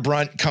 Liquidator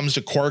Brunt comes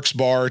to Quark's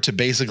bar to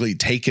basically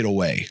take it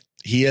away.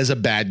 He is a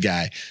bad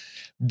guy.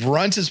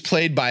 Brunt is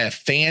played by a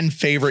fan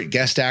favorite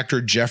guest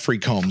actor, Jeffrey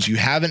Combs. You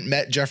haven't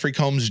met Jeffrey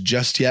Combs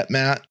just yet,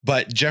 Matt,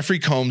 but Jeffrey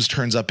Combs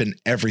turns up in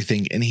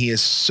everything and he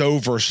is so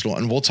versatile.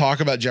 And we'll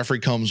talk about Jeffrey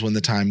Combs when the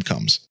time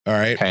comes. All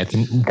right. Okay,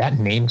 that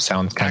name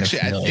sounds kind of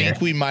familiar. I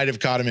think we might have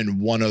caught him in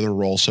one other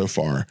role so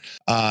far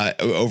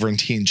over in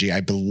TNG,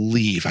 I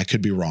believe. I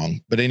could be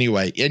wrong. But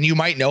anyway, and you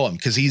might know him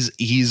because he's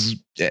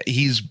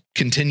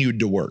continued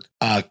to work.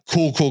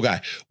 Cool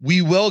guy.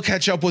 We will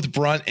catch up with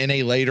Brunt in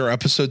a later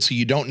episode, so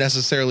you don't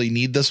necessarily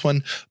need this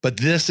one, but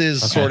this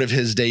is sort of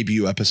his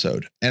debut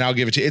episode, and I'll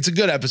give it to you. It's a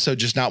good episode,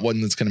 just not one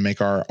that's going to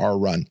make our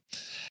run.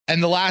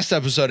 And the last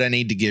episode I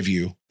need to give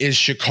you is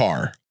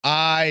Shakaar.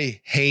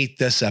 I hate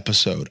this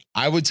episode.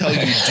 I would tell you,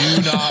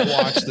 do not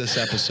watch this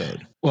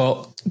episode.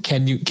 Well,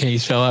 can you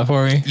spell that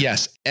for me?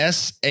 Yes.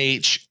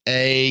 SHAKAAR.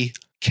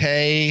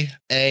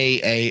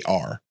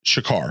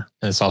 Shakaar.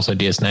 And it's also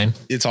DS9.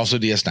 It's also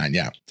DS9.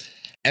 Yeah.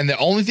 And the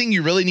only thing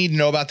you really need to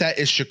know about that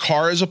is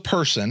Shakaar is a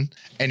person,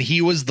 and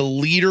he was the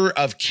leader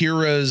of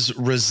Kira's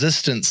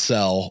resistance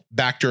cell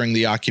back during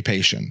the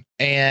occupation.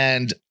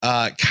 And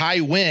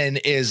Kai Wynn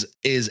is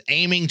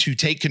aiming to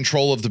take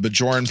control of the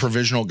Bajoran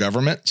provisional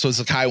government. So it's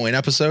a Kai Wynn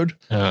episode.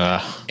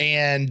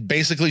 And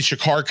basically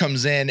Shakaar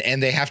comes in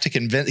and they have to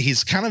convince,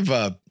 he's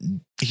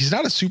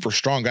not a super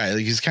strong guy.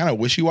 Like, he's kind of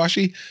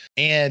wishy-washy,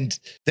 and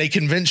they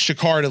convince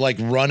Shakaar to like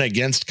run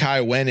against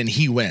Kai Wynn, and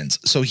he wins.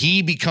 So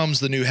he becomes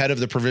the new head of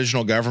the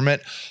provisional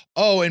government.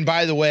 Oh, and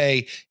by the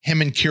way,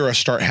 him and Kira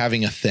start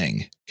having a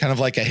thing, kind of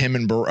like a him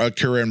and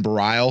Kira and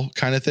Bareil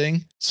kind of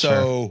thing.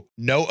 So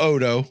no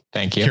Odo.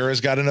 Thank you.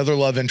 Kira's got another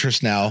love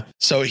interest now.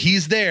 So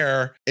he's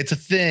there. It's a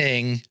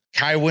thing.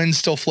 Kai Wynn's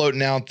still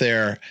floating out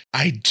there.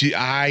 I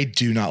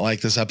do not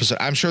like this episode.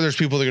 I'm sure there's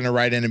people that are going to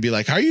write in and be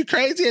like, are you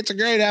crazy? It's a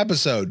great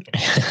episode.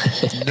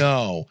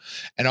 No.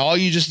 And all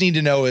you just need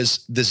to know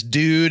is this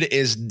dude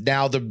is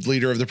now the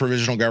leader of the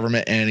provisional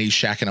government, and he's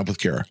shacking up with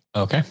Kira.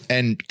 Okay.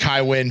 And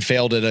Kai Wynn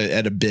failed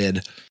at a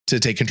bid to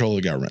take control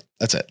of the government.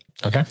 That's it.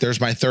 Okay. There's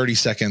my 30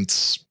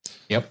 seconds.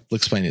 Yep. I'll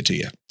explain it to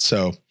you.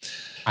 So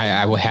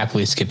I will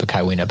happily skip a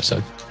Kai Wynn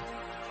episode.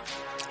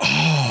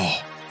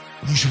 Oh,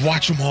 you should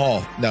watch them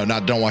all. No,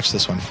 don't watch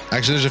this one.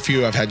 Actually, there's a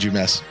few I've had you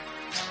miss.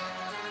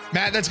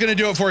 Matt, that's going to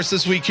do it for us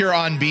this week here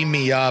on Beam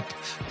Me Up.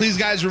 Please,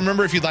 guys,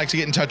 remember, if you'd like to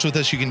get in touch with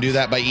us, you can do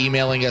that by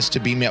emailing us to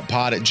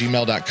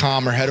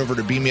beammeuppod@gmail.com or head over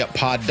to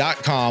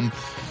beammeuppod.com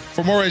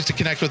for more ways to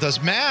connect with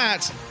us.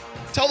 Matt,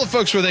 tell the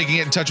folks where they can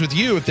get in touch with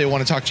you if they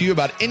want to talk to you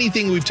about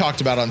anything we've talked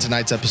about on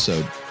tonight's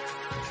episode.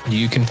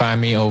 You can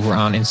find me over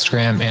on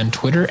Instagram and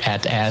Twitter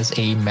at As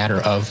a Matter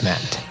of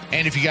Matt.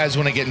 And if you guys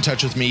want to get in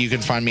touch with me, you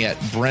can find me at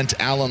Brent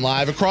Allen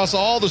Live across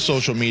all the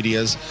social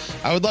medias.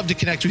 I would love to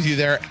connect with you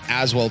there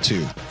as well,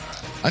 too.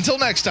 Until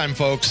next time,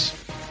 folks,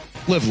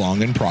 live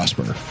long and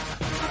prosper.